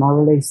Snatchers album. I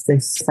released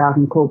this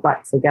album called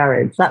Back to the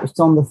Garage. That was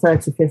on the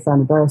 35th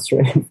anniversary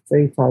of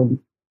Two Tone.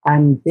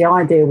 And the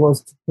idea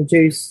was to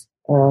produce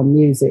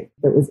music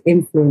that was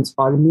influenced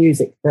by the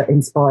music that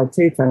inspired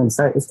Two Tone.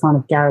 So it was kind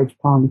of garage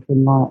punk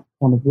and like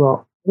kind of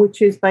rock,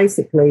 which is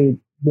basically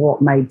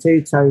what made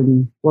Two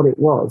Tone what it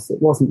was.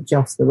 It wasn't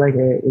just the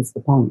reggae, it was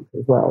the punk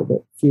as well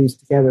that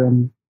fused together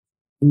and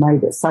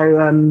made it. So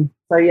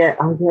yeah,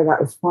 that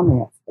was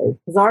funny actually,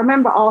 because I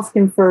remember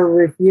asking for a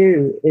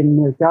review in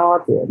The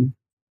Guardian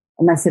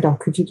and they said, "Oh,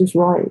 could you just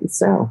write it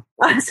yourself?"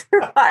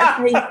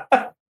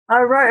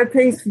 I wrote a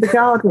piece for The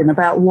Guardian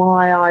about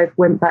why I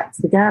went back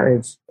to the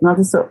garage. And I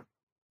just thought,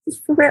 it's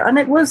for real. And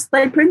they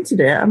printed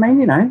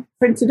it.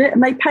 Printed it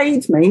and they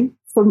paid me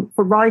for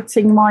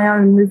writing my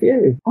own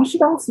review. I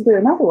should also do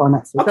another one,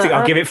 actually.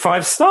 I'll give it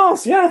 5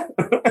 stars, yeah.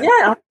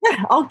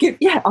 I'll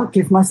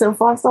give myself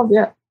 5 stars,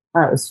 yeah.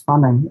 That was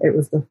funny. It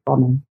was just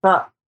funny.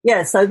 But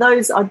yeah, so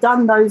I'd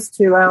done those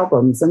 2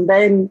 albums. And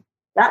then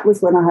that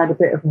was when I had a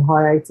bit of a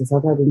hiatus.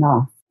 I'd had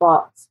enough.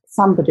 But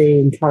somebody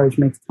encouraged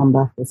me to come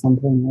back or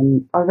something.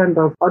 And I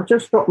remember I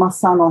just dropped my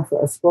son off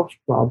at a squash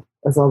club,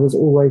 as I was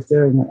always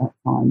doing at that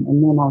time.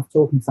 And then I was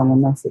talking to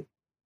someone, message,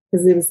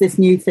 because there was this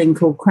new thing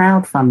called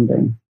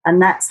crowdfunding.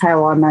 And that's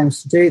how I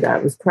managed to do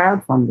that. It was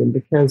crowdfunding,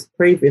 because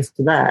previous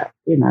to that,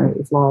 it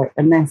was like,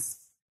 unless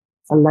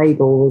a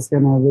label was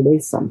going to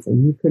release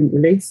something, you couldn't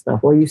release stuff.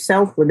 Or you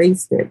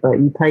self-released it, but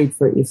you paid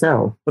for it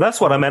yourself. Well,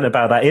 that's what I meant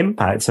about that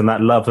impact and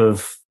that love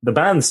of the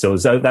band still,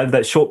 so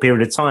that short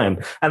period of time,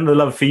 and the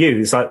love for you.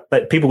 It's like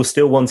that people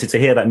still wanted to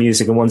hear that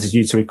music and wanted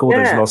you to record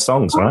those lost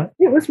songs, right?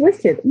 It was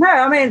wicked.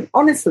 No,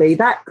 honestly,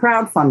 that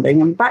crowdfunding,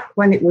 and back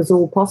when it was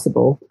all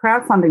possible,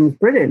 crowdfunding was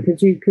brilliant,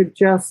 because you could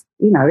just,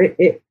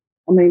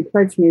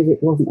 Pledge Music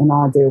wasn't an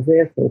ideal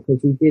vehicle,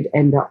 because you did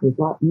end up with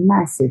like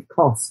massive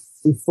costs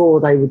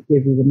before they would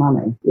give you the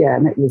money. Yeah,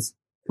 and it was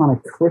kind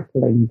of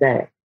crippling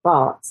debt.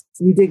 But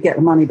you did get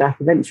the money back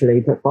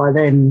eventually, but by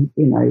then,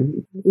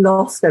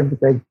 lost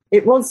everything.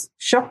 It was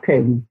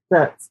shocking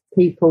that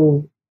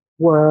people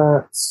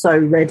were so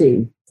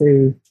ready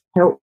to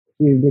help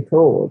you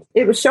record.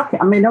 It was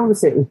shocking.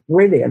 Obviously it was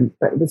brilliant,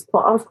 but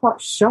I was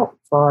quite shocked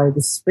by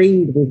the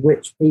speed with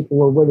which people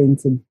were willing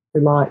to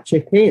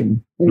chip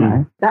in.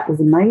 That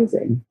was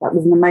amazing. That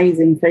was an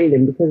amazing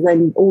feeling, because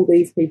then all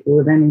these people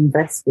were then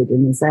invested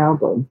in this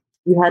album.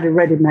 You had a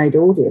ready-made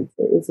audience.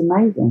 It was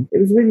amazing. It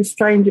was a really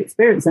strange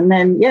experience. And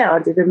then, I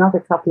did another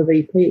couple of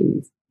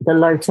EPs, the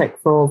Low Tech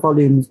 4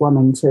 volumes 1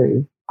 and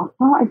 2. I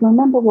can't even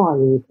remember why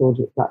we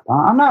recorded it that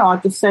time. I know, I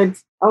just said,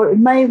 it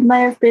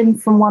may have been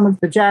from one of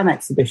the Jam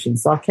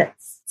exhibitions. So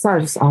I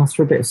just asked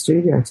for a bit of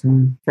studio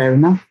time. Fair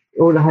enough.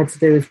 All I had to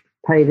do was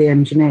pay the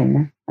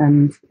engineer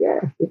and,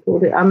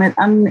 record it.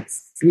 And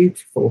it's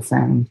beautiful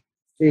sound.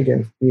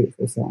 Studio's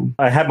beautiful sound.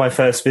 I had my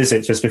first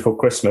visit just before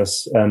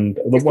Christmas, and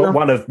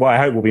one of what I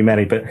hope will be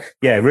many, but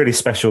really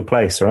special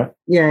place, right?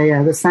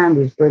 Yeah, the sound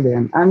was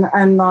brilliant. And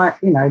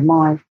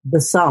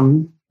the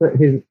son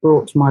who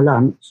brought my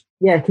lunch,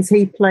 because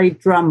he played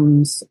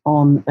drums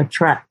on a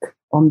track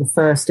on the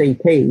first EP.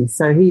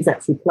 So he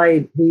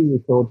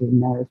recorded in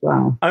there as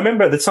well. I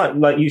remember at the time,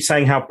 like you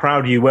saying how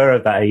proud you were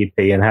of that EP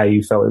and how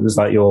you felt it was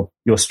like your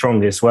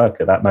strongest work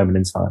at that moment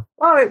in time.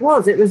 Oh, it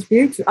was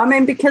beautiful. I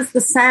mean, because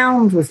the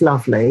sound was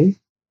lovely.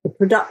 The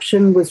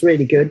production was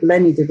really good.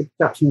 Lenny did the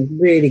production, was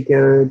really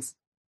good.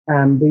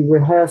 We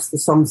rehearsed the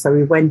songs, so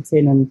we went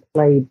in and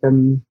played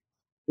them,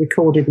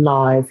 recorded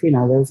live. There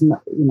was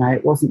no,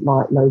 it wasn't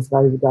like loads of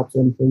overdubs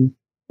or anything.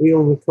 We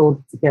all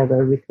recorded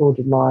together,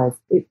 recorded live.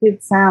 It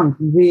did sound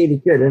really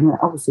good, and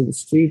obviously the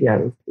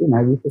studio,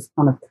 we just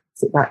kind of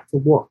took it back to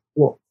what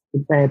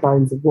the bare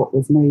bones of what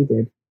was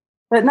needed.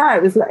 But no,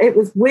 it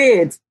was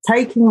weird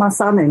taking my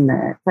son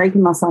there,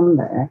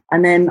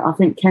 and then I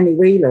think Kenny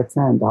Wheeler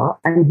turned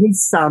up, and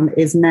his son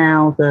is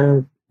now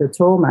the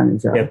tour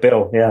manager. Yeah,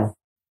 Bill. Yeah.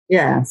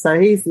 Yeah, so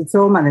he's the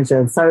tour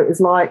manager. So it was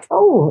like,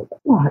 oh,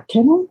 all right,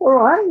 Kenny, all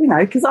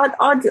right, because I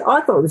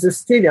thought it was a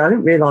studio. I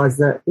didn't realise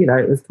that,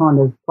 it was kind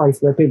of a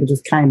place where people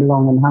just came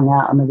along and hung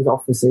out, and there was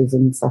offices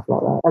and stuff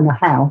like that, and a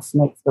house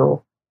next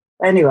door.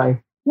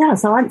 Anyway, yeah,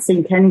 so I hadn't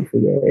seen Kenny for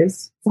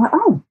years. It's like,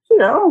 oh,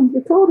 I'm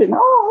recording.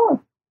 Oh,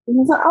 and I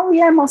was like, oh,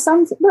 yeah, my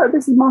son's, look,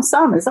 this is my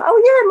son. It's like,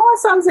 oh, yeah, my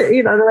son's it.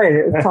 It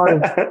was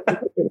kind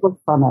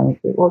of,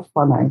 it was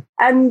funny.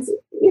 And,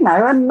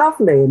 and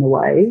lovely in a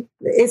way.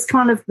 It's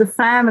kind of the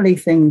family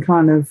thing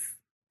kind of,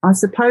 I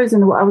suppose,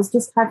 in a way. I was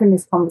just having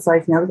this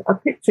conversation. A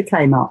picture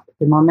came up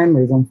in my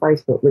memories on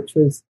Facebook, which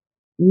was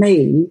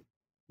me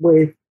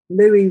with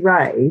Louis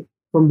Ray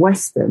from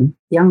Weston,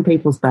 Young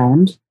People's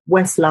Band,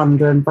 West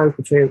London,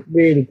 vocal trio,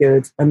 really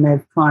good. And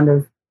they've kind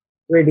of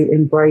really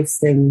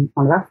embracing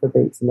kind of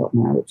Afrobeats a lot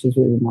now, which is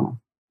really nice.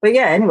 But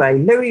yeah, anyway,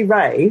 Louis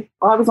Ray,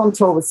 I was on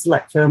tour with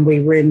Selector,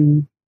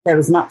 and there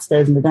was an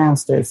upstairs and a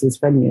downstairs to this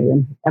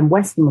venue, and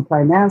Weston were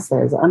playing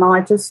downstairs, and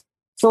I just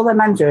saw their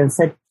manager and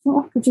said,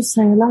 I could just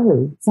say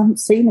hello, because I haven't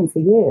seen him for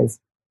years.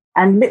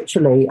 And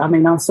literally, I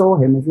mean, I saw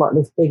him as like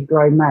this big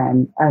grown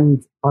man,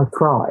 and I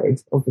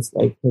cried,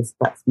 obviously, because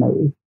that's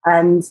me.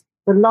 And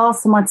the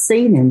last time I'd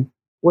seen him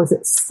was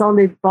at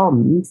Solid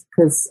Bond,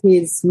 because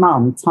his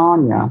mum,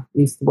 Tanya,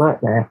 used to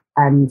work there,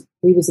 and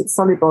he was at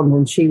Solid Bond,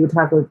 and she would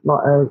have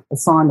a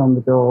sign on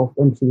the door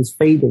when she was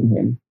feeding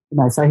him.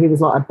 So he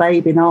was like a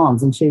babe in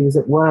arms, and she was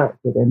at work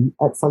with him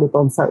at Solid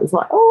Bond. So it was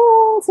like,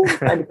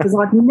 because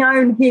I'd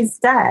known his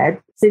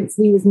dad since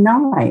he was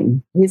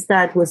 9. His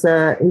dad as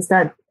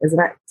an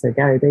actor,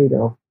 Gary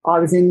Beadle. I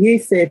was in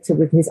youth theatre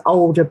with his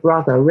older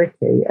brother,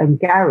 Ricky, and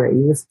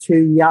Gary was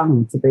too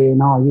young to be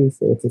in our youth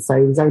theatre, so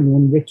he was only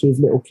in Ricky's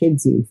little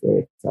kids' youth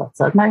theatre.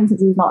 So I've known him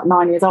since he was like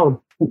 9 years old.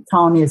 I think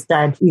Tanya's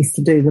dad used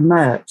to do the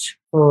merch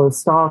for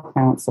Star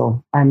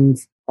Council, and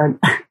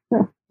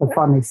a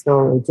funny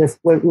story. Just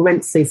we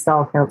went to see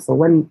Star Council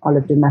when I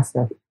lived in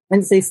Leicester.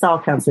 Went to see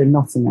Star Council in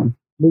Nottingham.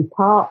 We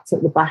parked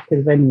at the back of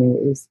the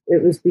venue.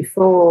 It was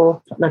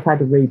before they've had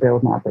a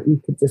rebuild now, but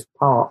you could just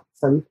park.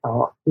 So we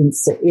parked,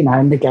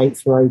 and the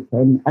gates were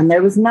open. And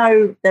there was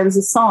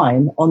a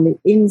sign on the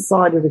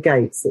inside of the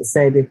gates that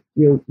said if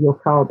your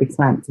car will be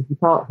clamped if you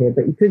park here,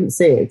 but you couldn't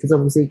see it because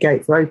obviously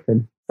gates were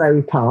open. So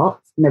we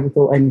parked, never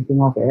thought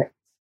anything of it,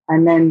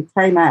 and then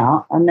came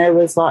out, and there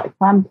was like a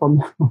clamp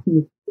on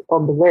the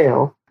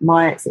wheel.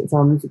 My ex at the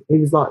time, he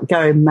was like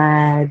going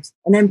mad.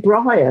 And then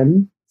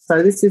Brian,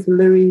 so this is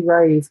Louis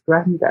Ray's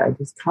granddad,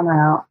 has come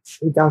out,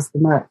 he does the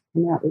merch,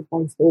 come out with a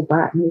baseball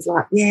bat, and he's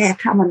like, yeah,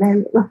 come on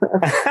then.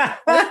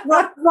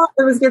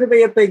 There was going to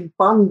be a big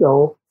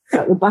bundle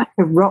at the back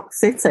of Rock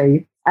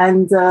City.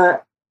 And I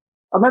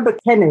remember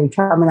Kenny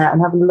coming out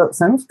and having a look,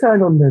 saying, what's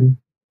going on then?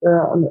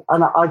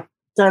 And I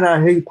don't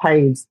know who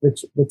paid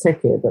the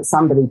ticket, but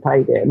somebody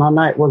paid it. And I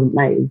know it wasn't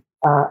me.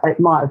 It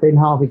might have been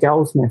Harvey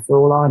Goldsmith for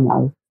all I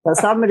know. But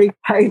somebody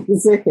paid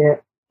the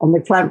ticket, and the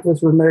clamp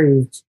was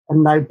removed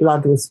and no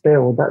blood was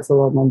spilled. That's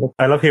all I remember.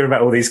 I love hearing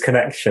about all these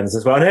connections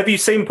as well. And have you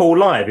seen Paul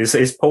live?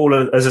 Is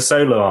Paul, as a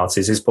solo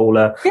artist, is Paul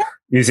a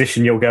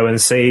musician you'll go and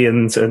see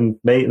and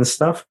meet and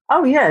stuff?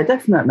 Oh, yeah,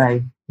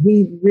 definitely.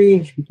 He's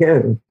really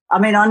good. I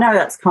mean, I know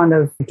that's kind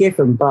of a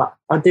given, but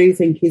I do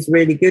think he's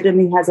really good,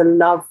 and he has a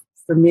love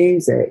for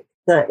music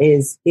that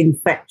is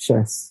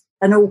infectious,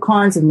 and all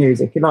kinds of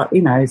music.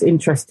 He's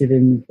interested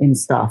in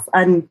stuff.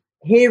 And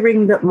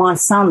hearing that my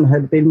son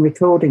had been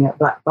recording at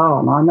Black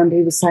Barn, I remember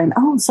he was saying,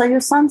 oh, so your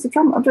son's a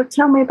drummer,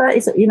 tell me about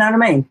it. You know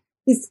what I mean?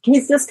 He's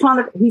just kind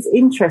of, he's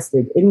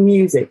interested in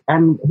music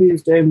and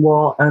who's doing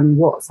what and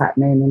what's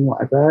happening and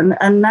whatever.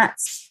 And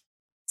that's,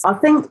 I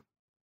think,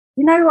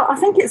 I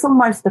think it's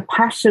almost a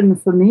passion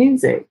for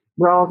music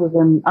rather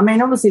than, I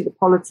mean, obviously the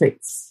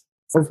politics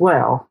as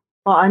well.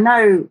 But I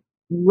know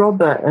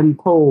Robert and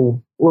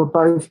Paul were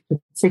both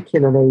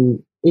particularly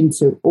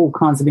into all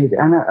kinds of music.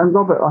 And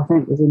Robert, I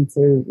think, was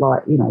into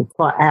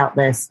quite out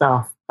there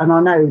stuff. And I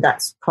know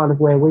that's kind of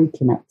where we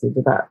connected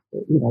about,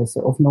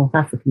 sort of North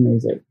African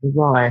music, the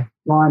rye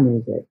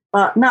music.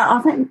 But no,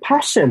 I think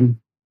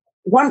passion.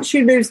 Once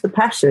you lose the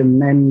passion,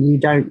 then you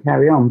don't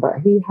carry on.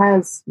 But he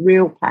has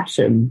real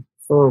passion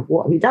for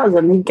what he does,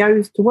 and he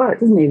goes to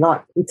work, doesn't he?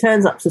 Like, he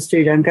turns up to the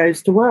studio and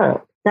goes to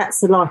work.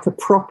 that's like a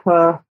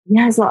proper, he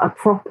has like a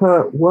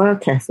proper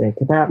work ethic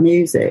about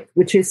music,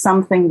 which is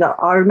something that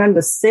I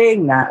remember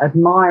seeing that,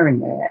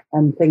 admiring it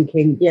and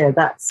thinking, yeah,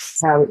 that's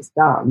how it's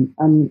done.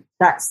 And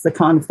that's the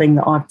kind of thing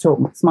that I've taught.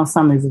 My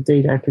son is a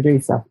DJ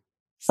producer.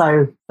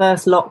 So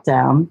first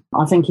lockdown,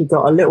 I think he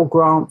got a little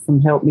grant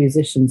from Help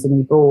Musicians and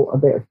he bought a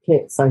bit of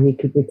kit so he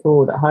could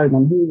record at home.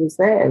 And he was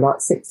there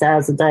like 6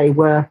 hours a day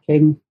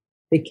working,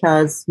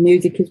 because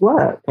music is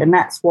work, and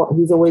that's what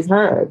he's always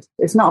heard.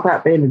 It's not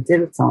about being a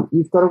dilettante.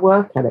 You've got to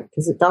work at it,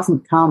 because it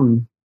doesn't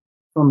come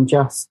from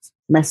just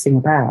messing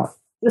about.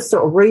 Just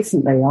sort of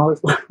recently, I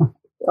was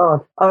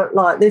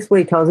like this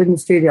week I was in the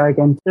studio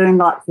again doing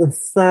like the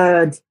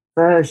third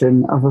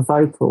version of a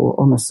vocal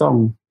on a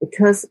song,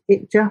 because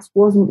it just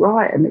wasn't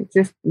right, and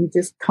you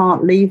just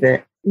can't leave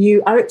it.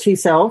 You owe it to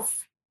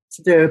yourself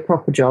to do a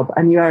proper job,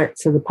 and you owe it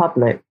to the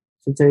public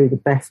to do the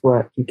best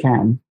work you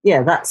can.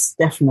 Yeah, that's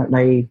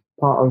definitely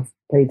part of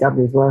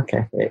PW's work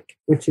ethic,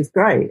 which is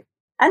great.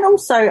 And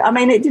also, I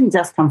mean, it didn't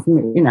just come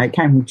from, it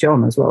came from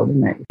John as well,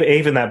 didn't it? But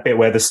even that bit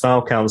where the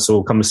Style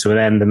Council comes to an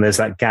end and there's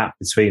that gap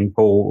between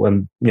Paul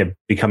and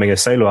becoming a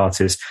solo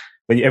artist,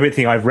 but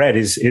everything I've read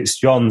it's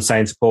John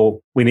saying to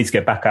Paul, we need to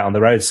get back out on the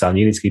road, son.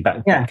 You need to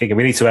get back kicking.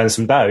 We need to earn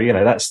some dough.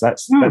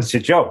 That's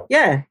your job.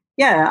 Yeah.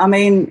 I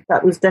mean,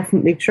 that was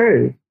definitely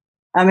true.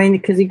 I mean,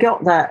 because he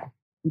got that,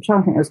 I'm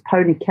trying to think, it was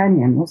Pony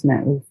Canyon, wasn't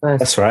it? It was the first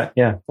That's right,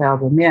 yeah.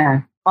 Album,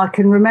 yeah. I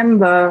can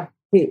remember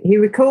he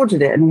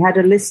recorded it and he had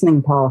a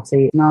listening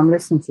party, and I'm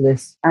listening to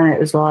this and it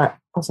was like, I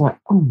was like,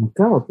 oh my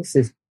God, this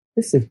is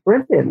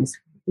brilliant.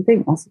 You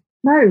think, I said,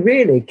 no,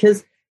 really,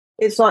 because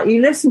it's like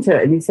you listen to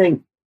it and you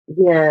think,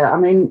 yeah, I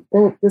mean,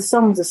 the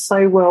songs are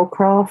so well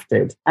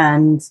crafted.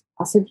 And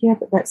I said, yeah,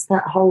 but that's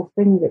that whole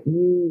thing that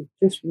you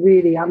just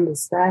really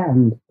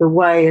understand. The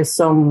way a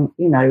song,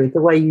 the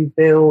way you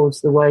build,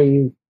 the way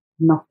you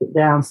knock it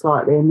down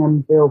slightly and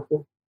then build.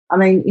 I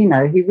mean,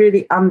 he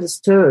really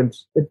understood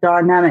the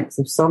dynamics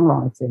of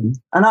songwriting.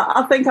 And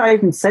I think I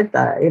even said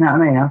that, you know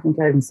what I mean? I think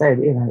I even said,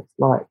 it's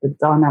like the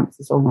dynamics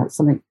of songwriting,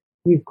 something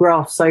you've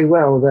grasped so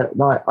well that,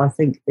 like, I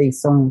think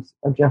these songs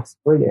are just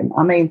brilliant.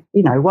 I mean,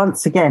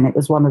 once again, it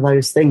was one of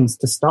those things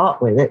to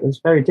start with. It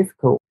was very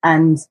difficult.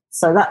 And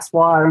so that's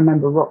why I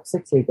remember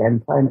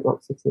playing at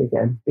Rock City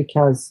again,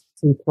 because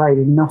he played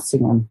in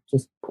Nottingham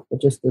just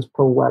as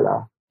Paul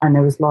Weller. And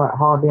there was like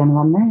hardly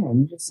anyone there,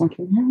 and you're just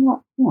thinking,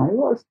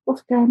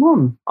 what's going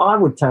on? I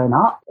would turn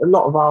up. A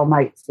lot of our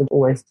mates would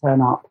always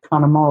turn up,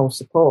 kind of moral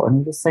support, and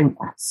you just think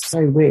that's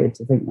so weird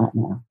to think that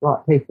now.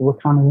 Like people were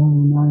kind of,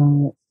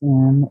 no,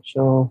 I'm not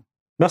sure.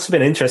 Must have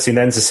been interesting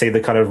then to see the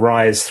kind of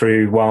rise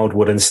through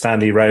Wildwood and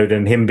Stanley Road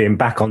and him being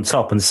back on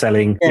top and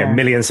selling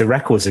millions of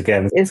records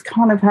again. It's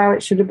kind of how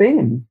it should have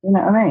been. You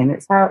know what I mean?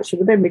 It's how it should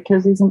have been,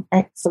 because he's an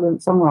excellent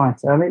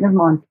songwriter. I mean, never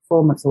mind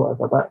performance or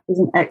whatever, but he's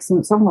an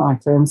excellent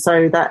songwriter. And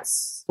so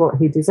that's what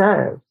he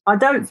deserved. I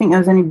don't think there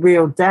was any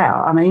real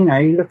doubt. I mean,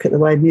 you look at the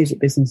way music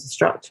business is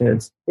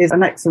structured. He's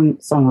an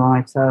excellent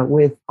songwriter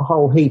with a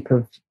whole heap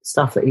of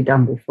stuff that he'd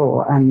done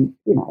before, and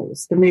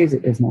it's the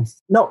music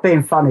business. Not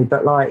being funny,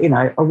 but like,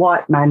 a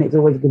white man is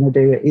always going to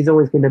do it. He's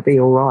always going to be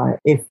all right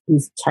if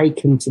he's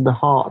taken to the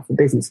heart of the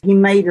business. He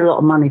made a lot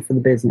of money for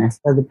the business,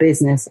 so the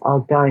business are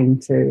going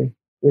to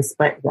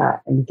respect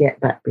that and get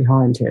back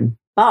behind him.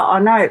 But I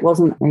know it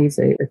wasn't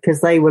easy,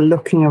 because they were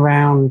looking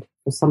around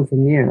for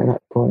something new at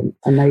that point,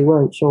 and they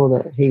weren't sure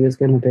that he was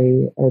going to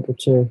be able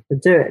to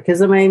do it.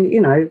 Because I mean,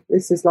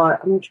 this is like,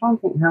 I'm trying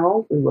to think how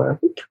old we were.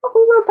 We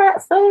were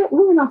about 30.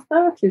 We were in our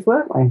 30s,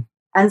 weren't we?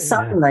 And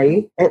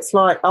suddenly it's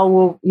like, oh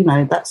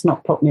well, that's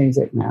not pop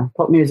music now.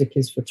 Pop music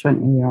is for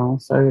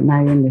 20-year-olds. So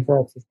now you're in your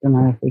 30s, don't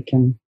know if we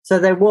can. So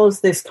there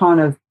was this kind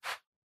of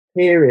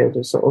period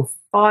of sort of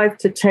 5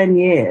 to 10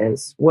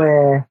 years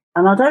where,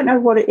 and I don't know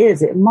what it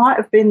is. It might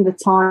have been the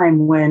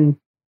time when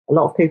a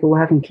lot of people were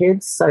having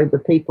kids, so the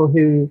people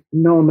who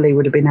normally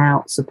would have been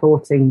out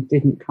supporting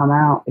didn't come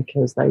out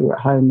because they were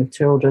at home with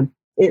children.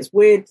 It's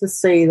weird to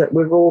see that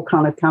we've all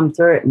kind of come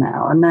through it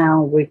now, and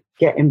now we're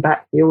getting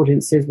back the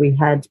audiences we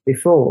had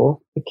before,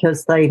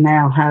 because they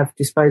now have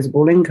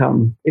disposable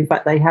income. In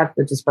fact, they have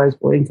the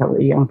disposable income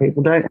that young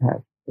people don't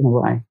have, in a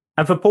way.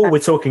 And for Paul, we're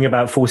talking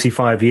about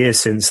 45 years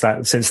since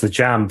the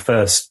Jam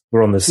first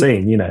were on the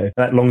scene,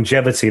 that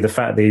longevity, the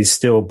fact that he's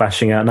still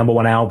bashing out number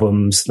one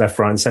albums left,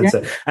 right and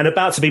centre, and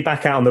about to be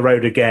back out on the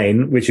road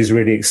again, which is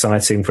really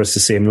exciting for us to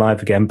see him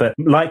live again. But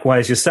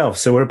likewise yourself.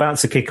 So we're about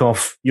to kick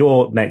off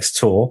your next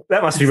tour.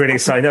 That must be really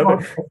exciting.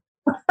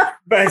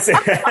 But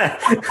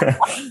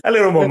a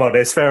little more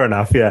modest, fair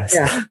enough, yes.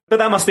 Yeah. But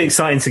that must be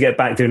exciting to get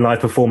back doing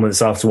live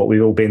performance after what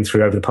we've all been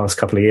through over the past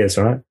couple of years,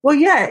 right? Well,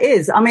 yeah, it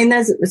is. I mean,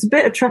 there's a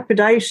bit of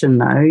trepidation,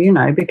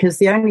 though, because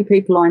the only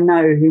people I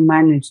know who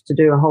managed to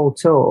do a whole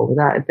tour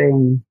without it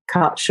being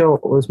cut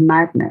short was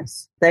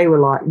Madness. They were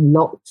like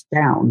locked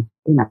down,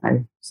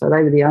 So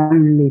they were the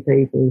only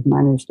people who've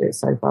managed it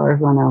so far.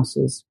 Everyone else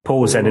was...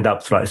 Paul's ended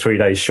up like 3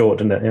 days short,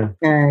 didn't it?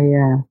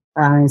 Yeah.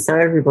 So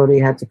everybody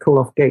had to call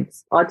off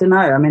gigs. I don't know.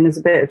 I mean, there's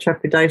a bit of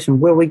trepidation.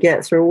 Will we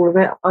get through all of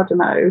it? I don't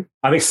know.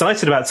 I'm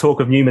excited about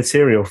talk of new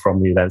material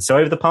from you then. So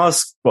over the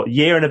past,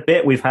 year and a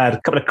bit, we've had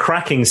a couple of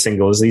cracking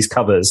singles, these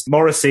covers.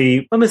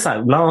 Morrissey, when was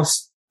that?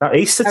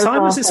 Easter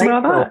time? Was it something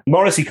like that?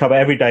 Morrissey cover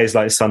Every Day is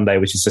Like Sunday,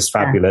 which is just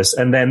fabulous.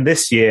 Yeah. And then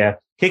this year,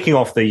 kicking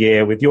off the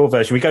year with your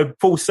version, we go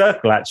full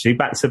circle, actually,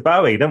 back to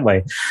Bowie, don't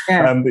we?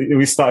 Yeah.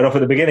 We started off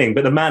at the beginning,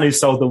 but The Man Who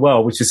Sold the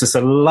World, which is just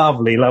a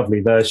lovely, lovely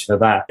version of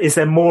that. Is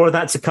there more of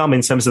that to come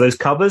in terms of those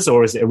covers,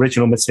 or is it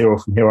original material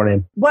from here on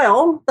in?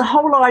 Well, the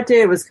whole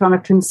idea was kind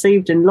of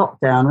conceived in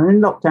lockdown, and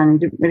in lockdown, you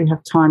didn't really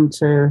have time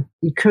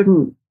you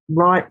couldn't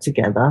write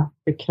together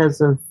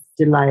because of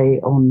delay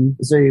on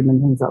Zoom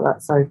and things like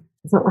that. So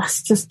I thought,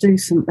 let's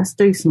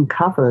do some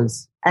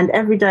covers. And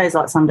Every Day is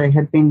Like Sunday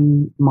had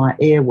been my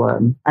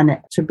earworm. And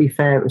to be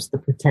fair, it was the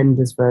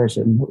Pretenders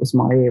version that was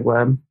my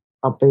earworm.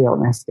 I'll be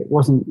honest, it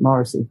wasn't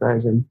Morrissey's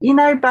version. You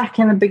know, back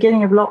in the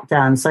beginning of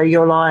lockdown, so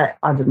you're like,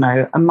 I don't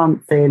know, a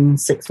month in,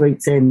 6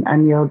 weeks in,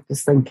 and you're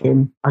just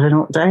thinking, I don't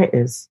know what day it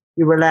is.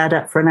 You were allowed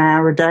out for an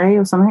hour a day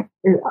or something.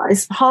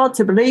 It's hard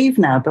to believe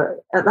now,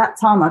 but at that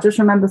time, I just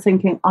remember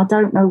thinking, I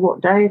don't know what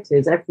day it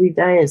is. Every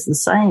day is the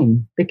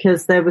same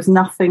because there was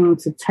nothing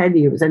to tell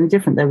you it was any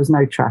different. There was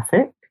no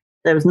traffic.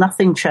 There was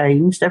nothing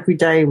changed. Every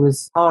day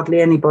was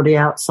hardly anybody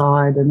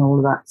outside and all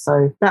of that.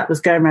 So that was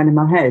going around in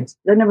my head.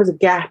 Then there was a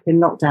gap in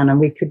lockdown and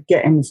we could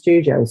get in the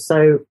studio.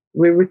 So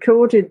we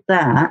recorded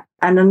that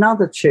and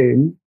another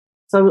tune.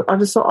 So I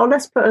just thought,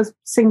 let's put a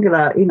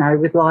singular,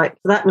 with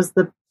that was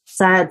the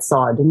sad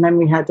side. And then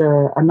we had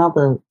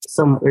another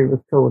song that we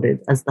recorded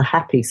as the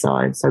happy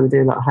side. So we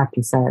do like a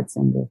happy, sad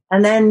single.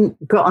 And then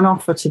got an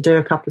offer to do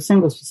a couple of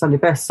singles for Sunday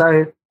Best.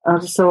 So I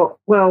just thought,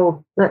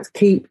 well, let's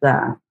keep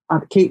that.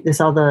 I'd keep this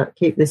other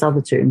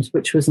tunes,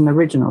 which was an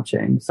original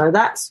tune. So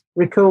that's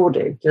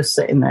recorded, just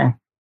sitting there.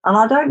 And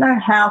I don't know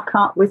how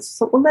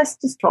let's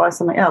just try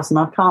something else. And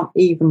I can't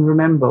even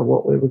remember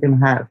what we were going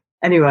to have.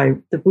 Anyway,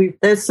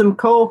 there's some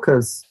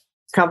corkers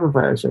cover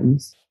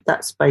versions.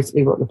 That's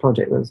basically what the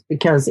project was,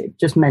 because it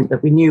just meant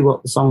that we knew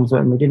what the songs were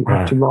and we didn't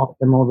have to write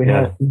them or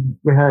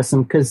rehearse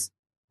them because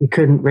we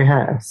couldn't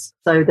rehearse.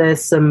 So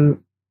there's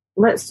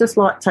let's just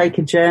take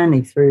a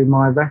journey through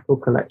my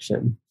record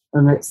collection.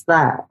 And it's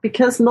that,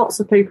 because lots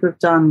of people have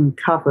done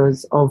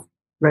covers of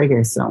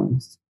reggae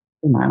songs,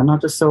 and I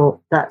just thought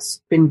that's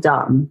been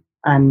done,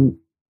 and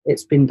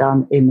it's been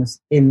done in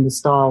the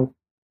style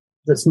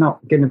that's not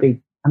going to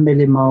be a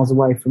million miles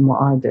away from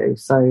what I do.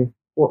 So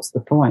what's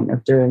the point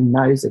of doing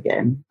those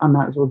again? I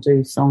might as well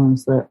do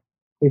songs that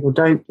people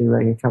don't do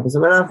reggae covers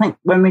of. But I think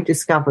when we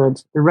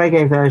discovered the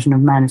reggae version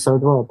of Man Who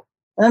Sold the World,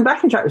 and the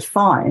backing track was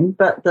fine,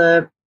 but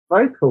the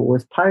vocal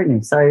was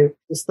pony. So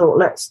just thought,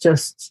 let's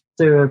just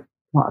do a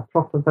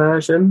proper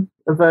version,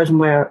 a version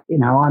where,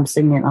 I'm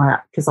singing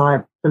because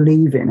I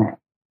believe in it.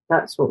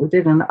 That's what we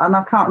did. And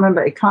I can't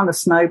remember, it kind of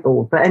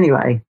snowballed. But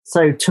anyway,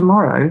 so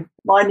tomorrow,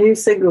 my new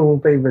single will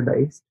be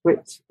released,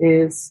 which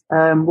is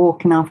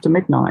Walking After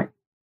Midnight.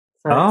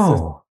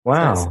 So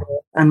wow.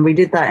 And we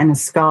did that in a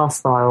ska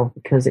style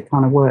because it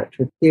kind of worked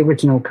with the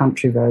original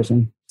country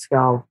version.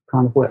 Ska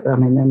kind of worked. I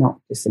mean, they're not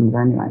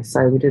dissimilar anyway.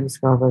 So we did a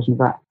ska version of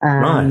that.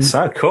 Nice.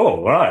 So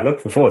cool. Right.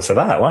 Looking forward to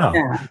that. Wow.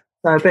 Yeah.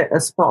 So a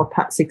spot of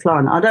Patsy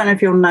Cline. I don't know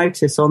if you'll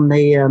notice on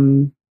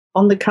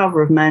the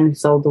cover of Man Who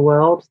Sold the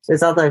World,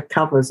 there's other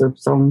covers of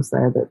songs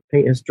there that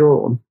Peter's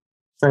drawn.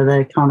 So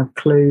they're kind of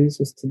clues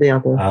as to the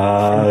other.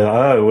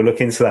 We'll look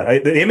into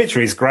that. The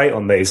imagery is great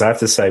on these, I have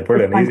to say.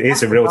 Brilliant.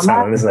 He's a real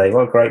talent, isn't he?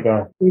 What a great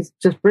guy. He's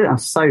just brilliant. I'm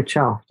so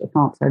chuffed. I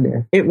can't tell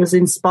you. It was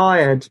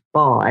inspired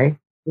by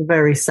the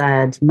very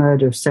sad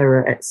murder of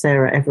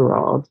Sarah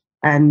Everard.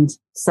 And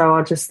so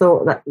I just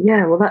thought that,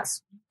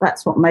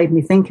 that's what made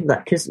me think of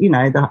that, because,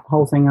 the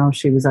whole thing,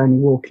 she was only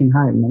walking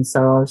home. And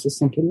so I was just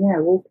thinking,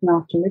 walking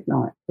after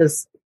midnight,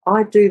 because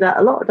I do that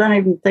a lot. I don't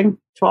even think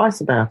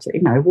twice about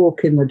it,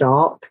 walk in the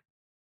dark.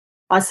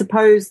 I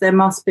suppose there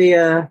must be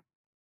a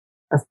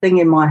thing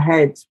in my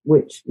head,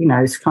 which,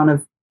 is kind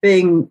of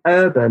being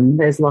urban.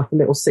 There's like a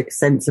little sixth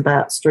sense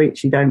about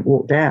streets you don't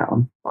walk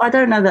down. I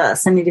don't know that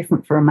that's any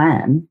different for a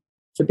man,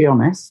 to be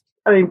honest.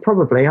 I mean,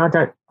 probably. I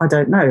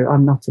don't know.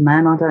 I'm not a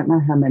man. I don't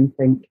know how men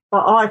think.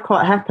 But I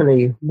quite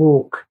happily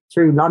walk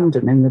through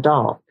London in the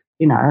dark.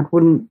 I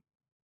don't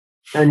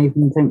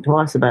even think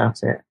twice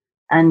about it.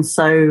 And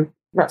so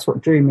that's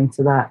what drew me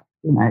to that.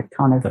 It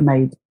kind of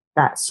made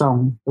that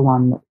song the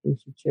one that we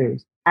should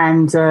choose.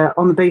 And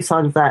on the B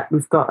side of that,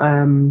 we've got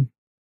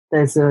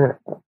there's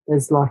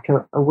like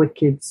a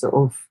wicked sort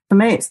of, for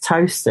me, it's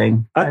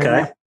toasting.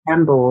 Okay.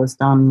 Campbell has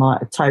done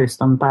like a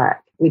toast on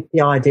back with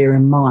the idea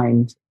in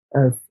mind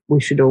of we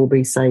should all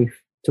be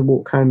safe to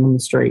walk home on the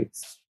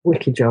streets.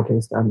 Wicked job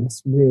he's done.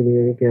 It's really,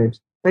 really good.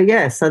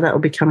 But so that will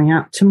be coming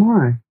out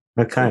tomorrow.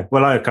 Okay.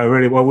 Well, okay,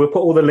 really well. We'll put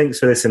all the links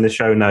for this in the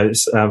show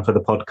notes for the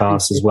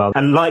podcast as well.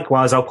 And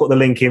likewise, I'll put the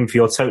link in for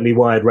your Totally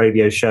Wired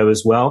radio show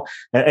as well.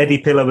 Eddie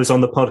Pillar was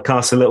on the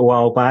podcast a little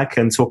while back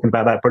and talking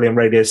about that brilliant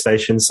radio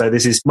station. So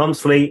this is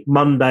monthly,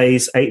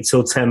 Mondays, 8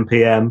 till 10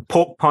 p.m.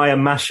 Pork Pie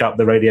and Mashup,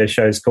 the radio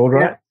show is called,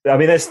 right? Yeah. I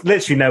mean, there's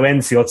literally no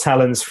end to your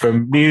talents,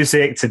 from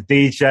music to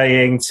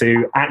DJing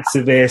to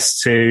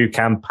activist to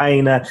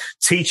campaigner,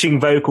 teaching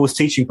vocals,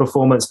 teaching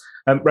performance.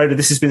 Rhoda,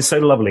 this has been so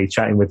lovely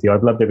chatting with you.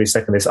 I've loved every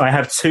second of this. I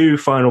have 2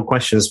 final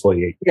questions for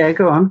you. Yeah,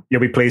 go on.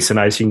 You'll be pleased to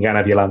know, so you can go and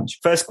have your lunch.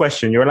 First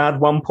question, you're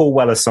allowed one Paul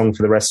Weller song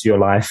for the rest of your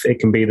life. It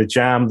can be the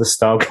Jam, the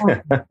Style,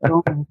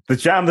 the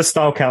Jam, the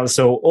Style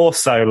Council, or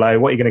solo.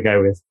 What are you going to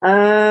go with?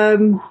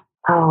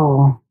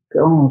 Oh,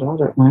 God, I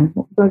don't know.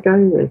 What would I go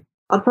with?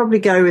 I'd probably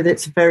go with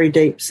It's a Very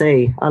Deep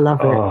Sea. I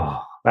love it.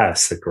 Oh,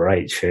 that's a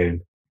great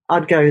tune.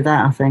 I'd go with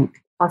that, I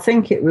think. I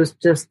think it was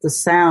just the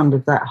sound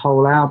of that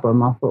whole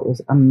album I thought was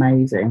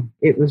amazing.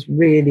 It was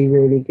really,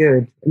 really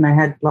good. And they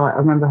had, I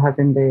remember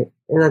having the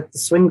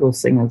Swingle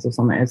Singers or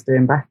something. It was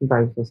doing backing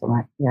vocals or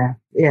something. Yeah.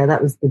 Yeah,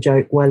 that was the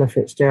joke, Weller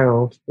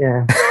Fitzgerald.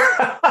 Yeah.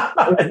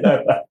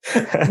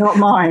 Not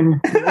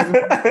mine.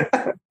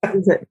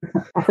 Is it?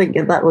 I think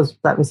that was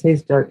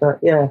his joke, but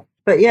yeah.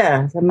 But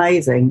yeah, it's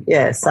amazing.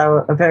 Yeah,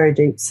 so A Very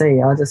Deep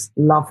Sea. I just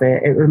love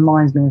it. It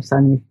reminds me of so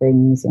many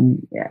things, and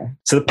yeah.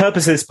 So the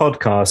purpose of this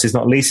podcast is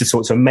not least to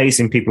talk to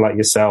amazing people like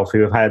yourself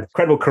who have had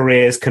incredible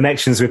careers,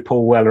 connections with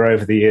Paul Weller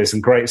over the years,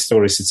 and great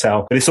stories to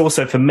tell. But it's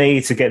also for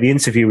me to get the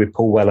interview with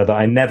Paul Weller that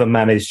I never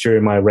managed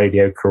during my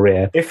radio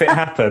career. If it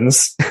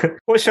happens,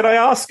 what should I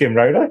ask him,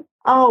 Rhoda?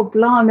 Oh,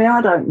 blimey,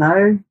 I don't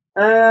know.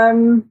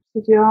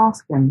 Should you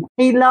ask him?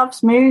 He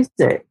loves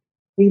music.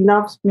 He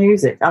loves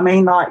music. I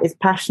mean, is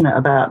passionate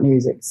about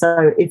music.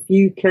 So if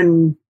you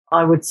can,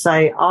 I would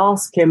say,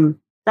 ask him,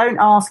 don't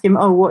ask him,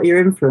 oh, what are your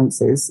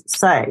influences?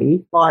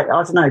 Say, I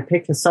don't know,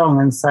 pick a song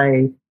and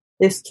say,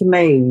 this to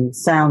me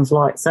sounds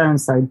like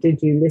so-and-so.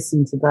 Did you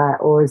listen to that?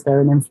 Or is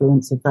there an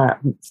influence of that?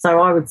 So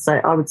I would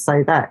say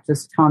that,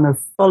 just kind of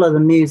follow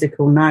the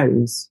musical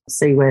nose,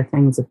 see where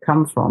things have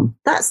come from.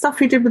 That stuff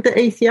he did with the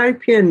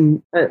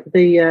Ethiopian,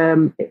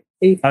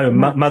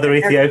 Mother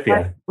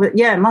Ethiopia.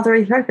 Yeah, Mother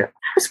Ethiopia.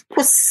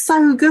 Was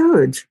so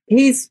good.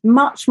 He's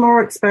much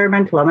more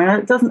experimental. I mean,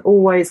 it doesn't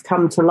always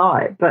come to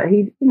light, but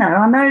I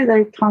know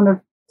they kind of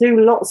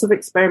do lots of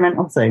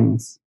experimental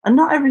things and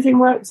not everything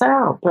works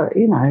out, but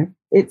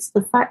it's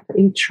the fact that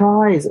he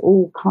tries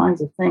all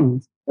kinds of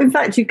things. In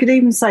fact, you could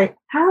even say,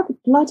 how the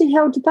bloody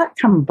hell did that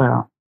come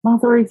about?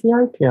 Mother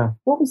Ethiopia.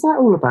 What was that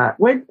all about?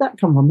 Where did that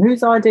come from?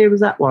 Whose idea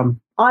was that one?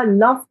 I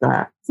love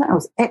that. That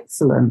was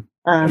excellent.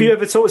 Have you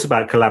ever talked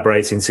about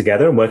collaborating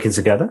together and working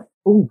together?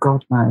 Oh,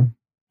 God, no.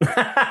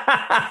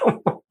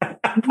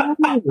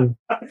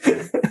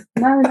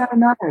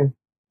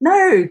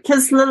 No,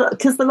 because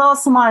the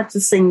last time I had to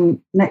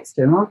sing next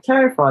to him, I was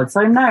terrified.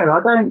 So no, I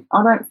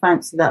don't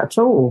fancy that at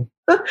all.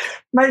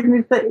 Made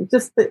me think,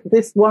 just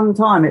this one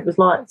time, it was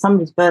like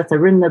somebody's birthday.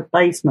 We're in the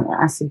basement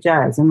at Acid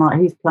Jazz, and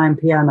he's playing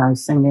piano,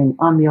 singing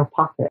 "I'm Your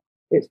Puppet."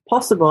 It's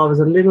possible I was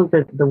a little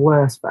bit the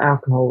worse for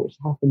alcohol, which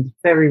happens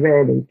very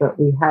rarely, but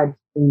we had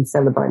been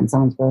celebrating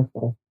someone's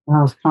birthday, and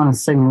I was kind of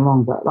singing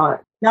along, but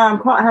no, I'm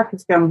quite happy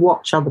to go and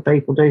watch other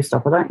people do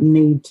stuff. I don't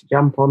need to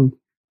jump on.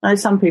 I know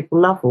some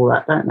people love all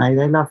that, don't they?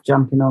 They love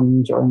jumping on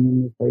and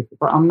joining with people,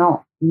 but I'm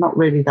not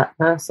really that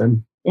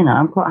person.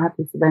 I'm quite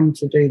happy for them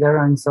to do their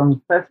own songs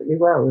perfectly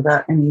well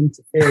without any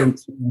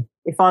interference.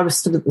 If I was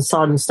stood at the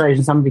side of the stage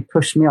and somebody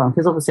pushed me on,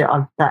 because obviously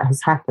that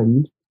has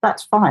happened,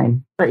 that's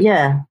fine. But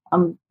yeah,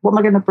 what am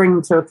I going to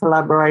bring to a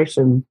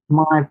collaboration?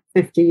 My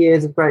 50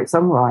 years of great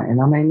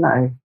songwriting. I mean,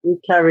 no,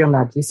 you carry on,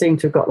 lad. You seem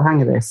to have got the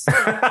hang of this.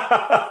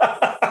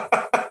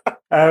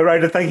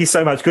 Rhoda, thank you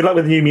so much. Good luck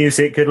with the new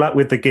music. Good luck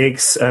with the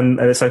gigs. And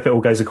let's hope it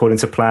all goes according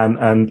to plan.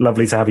 And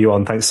lovely to have you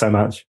on. Thanks so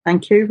much.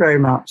 Thank you very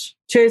much.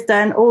 Cheers,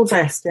 Dan. All the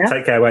best. Yeah.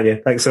 Take care, won't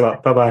you? Thanks a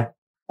lot. Bye-bye.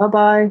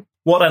 Bye-bye.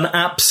 What an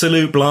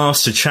absolute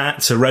blast to chat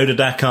to Rhoda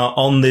Dakar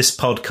on this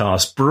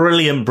podcast.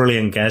 Brilliant,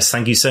 brilliant guest.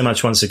 Thank you so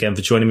much once again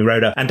for joining me,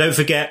 Rhoda. And don't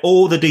forget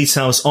all the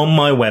details on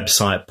my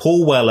website,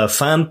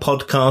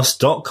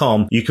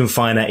 paulwellerfanpodcast.com. You can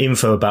find out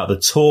info about the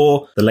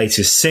tour, the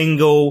latest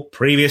single,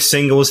 previous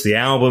singles, the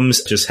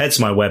albums. Just head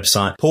to my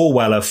website,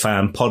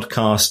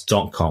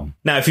 paulwellerfanpodcast.com.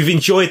 Now, if you've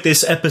enjoyed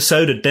this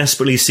episode of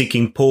Desperately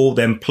Seeking Paul,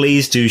 then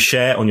please do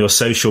share on your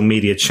social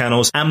media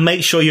channels and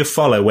make sure you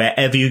follow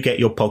wherever you get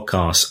your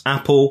podcasts,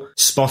 Apple,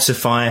 Spotify,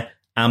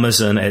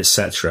 Amazon,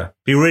 etc.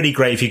 Be really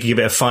great if you could give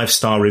it a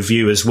 5-star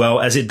review as well,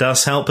 as it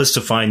does help us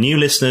to find new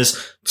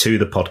listeners to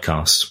the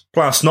podcast.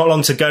 Plus, not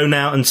long to go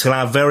now until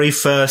our very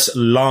first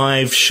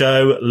live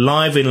show,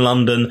 live in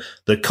London,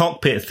 the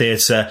Cockpit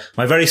Theatre.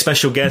 My very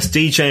special guest,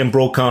 DJ and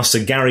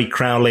broadcaster Gary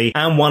Crowley,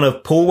 and one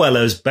of Paul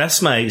Weller's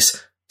best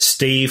mates,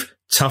 Steve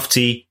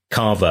Tufty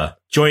Carver.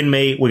 Join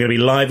me. We're going to be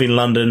live in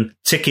London.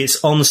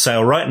 Tickets on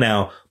sale right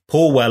now.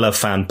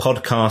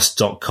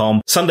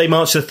 paulwellerfanpodcast.com. Sunday,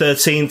 March the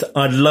 13th.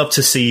 I'd love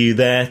to see you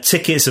there.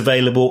 Tickets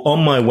available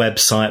on my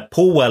website,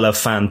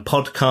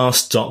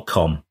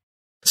 paulwellerfanpodcast.com.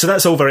 So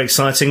that's all very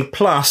exciting.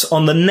 Plus,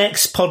 on the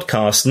next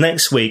podcast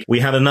next week,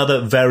 we have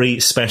another very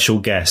special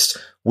guest.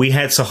 We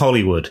head to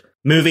Hollywood.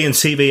 Movie and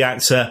TV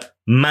actor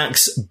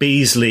Max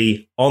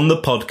Beesley on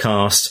the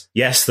podcast.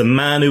 Yes, the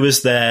man who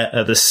was there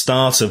at the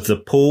start of the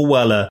Paul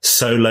Weller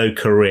solo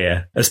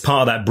career as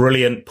part of that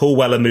brilliant Paul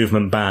Weller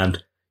Movement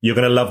band. You're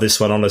going to love this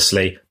one,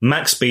 honestly.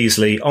 Max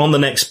Beesley on the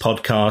next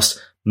podcast.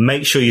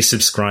 Make sure you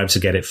subscribe to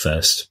get it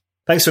first.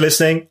 Thanks for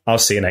listening. I'll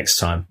see you next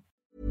time.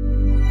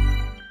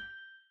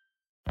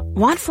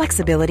 Want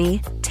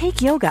flexibility?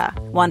 Take yoga.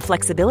 Want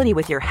flexibility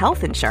with your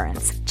health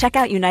insurance? Check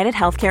out United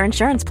Healthcare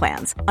Insurance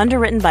Plans.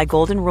 Underwritten by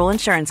Golden Rule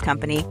Insurance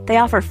Company, they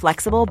offer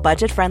flexible,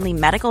 budget-friendly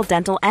medical,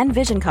 dental, and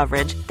vision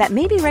coverage that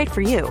may be right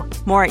for you.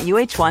 More at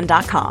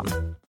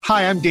uh1.com.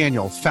 Hi, I'm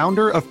Daniel,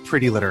 founder of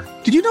Pretty Litter.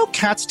 Did you know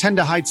cats tend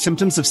to hide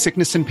symptoms of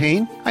sickness and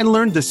pain? I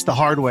learned this the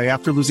hard way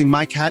after losing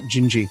my cat,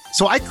 Gingy.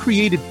 So I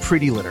created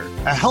Pretty Litter,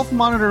 a health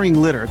monitoring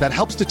litter that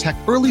helps detect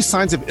early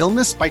signs of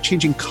illness by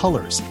changing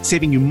colors,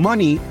 saving you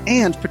money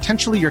and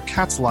potentially your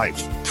cat's life.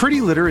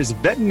 Pretty Litter is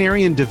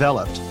veterinarian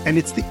developed, and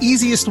it's the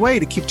easiest way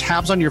to keep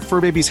tabs on your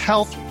fur baby's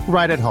health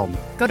right at home.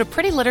 Go to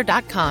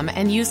prettylitter.com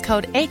and use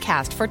code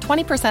ACAST for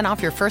 20%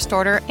 off your first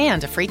order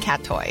and a free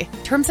cat toy.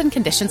 Terms and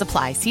conditions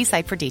apply. See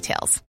site for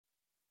details.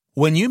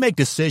 When you make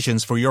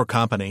decisions for your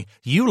company,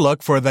 you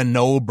look for the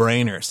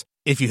no-brainers.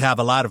 If you have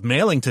a lot of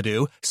mailing to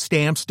do,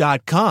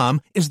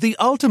 Stamps.com is the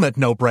ultimate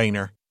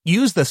no-brainer.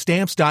 Use the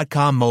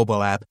Stamps.com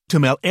mobile app to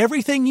mail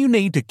everything you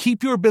need to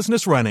keep your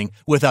business running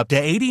with up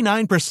to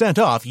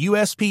 89% off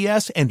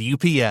USPS and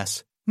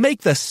UPS.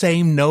 Make the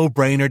same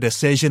no-brainer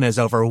decision as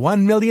over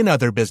 1 million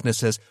other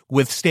businesses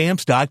with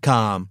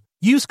Stamps.com.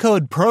 Use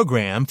code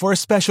PROGRAM for a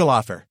special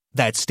offer.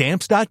 That's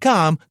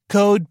Stamps.com,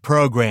 code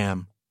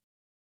PROGRAM.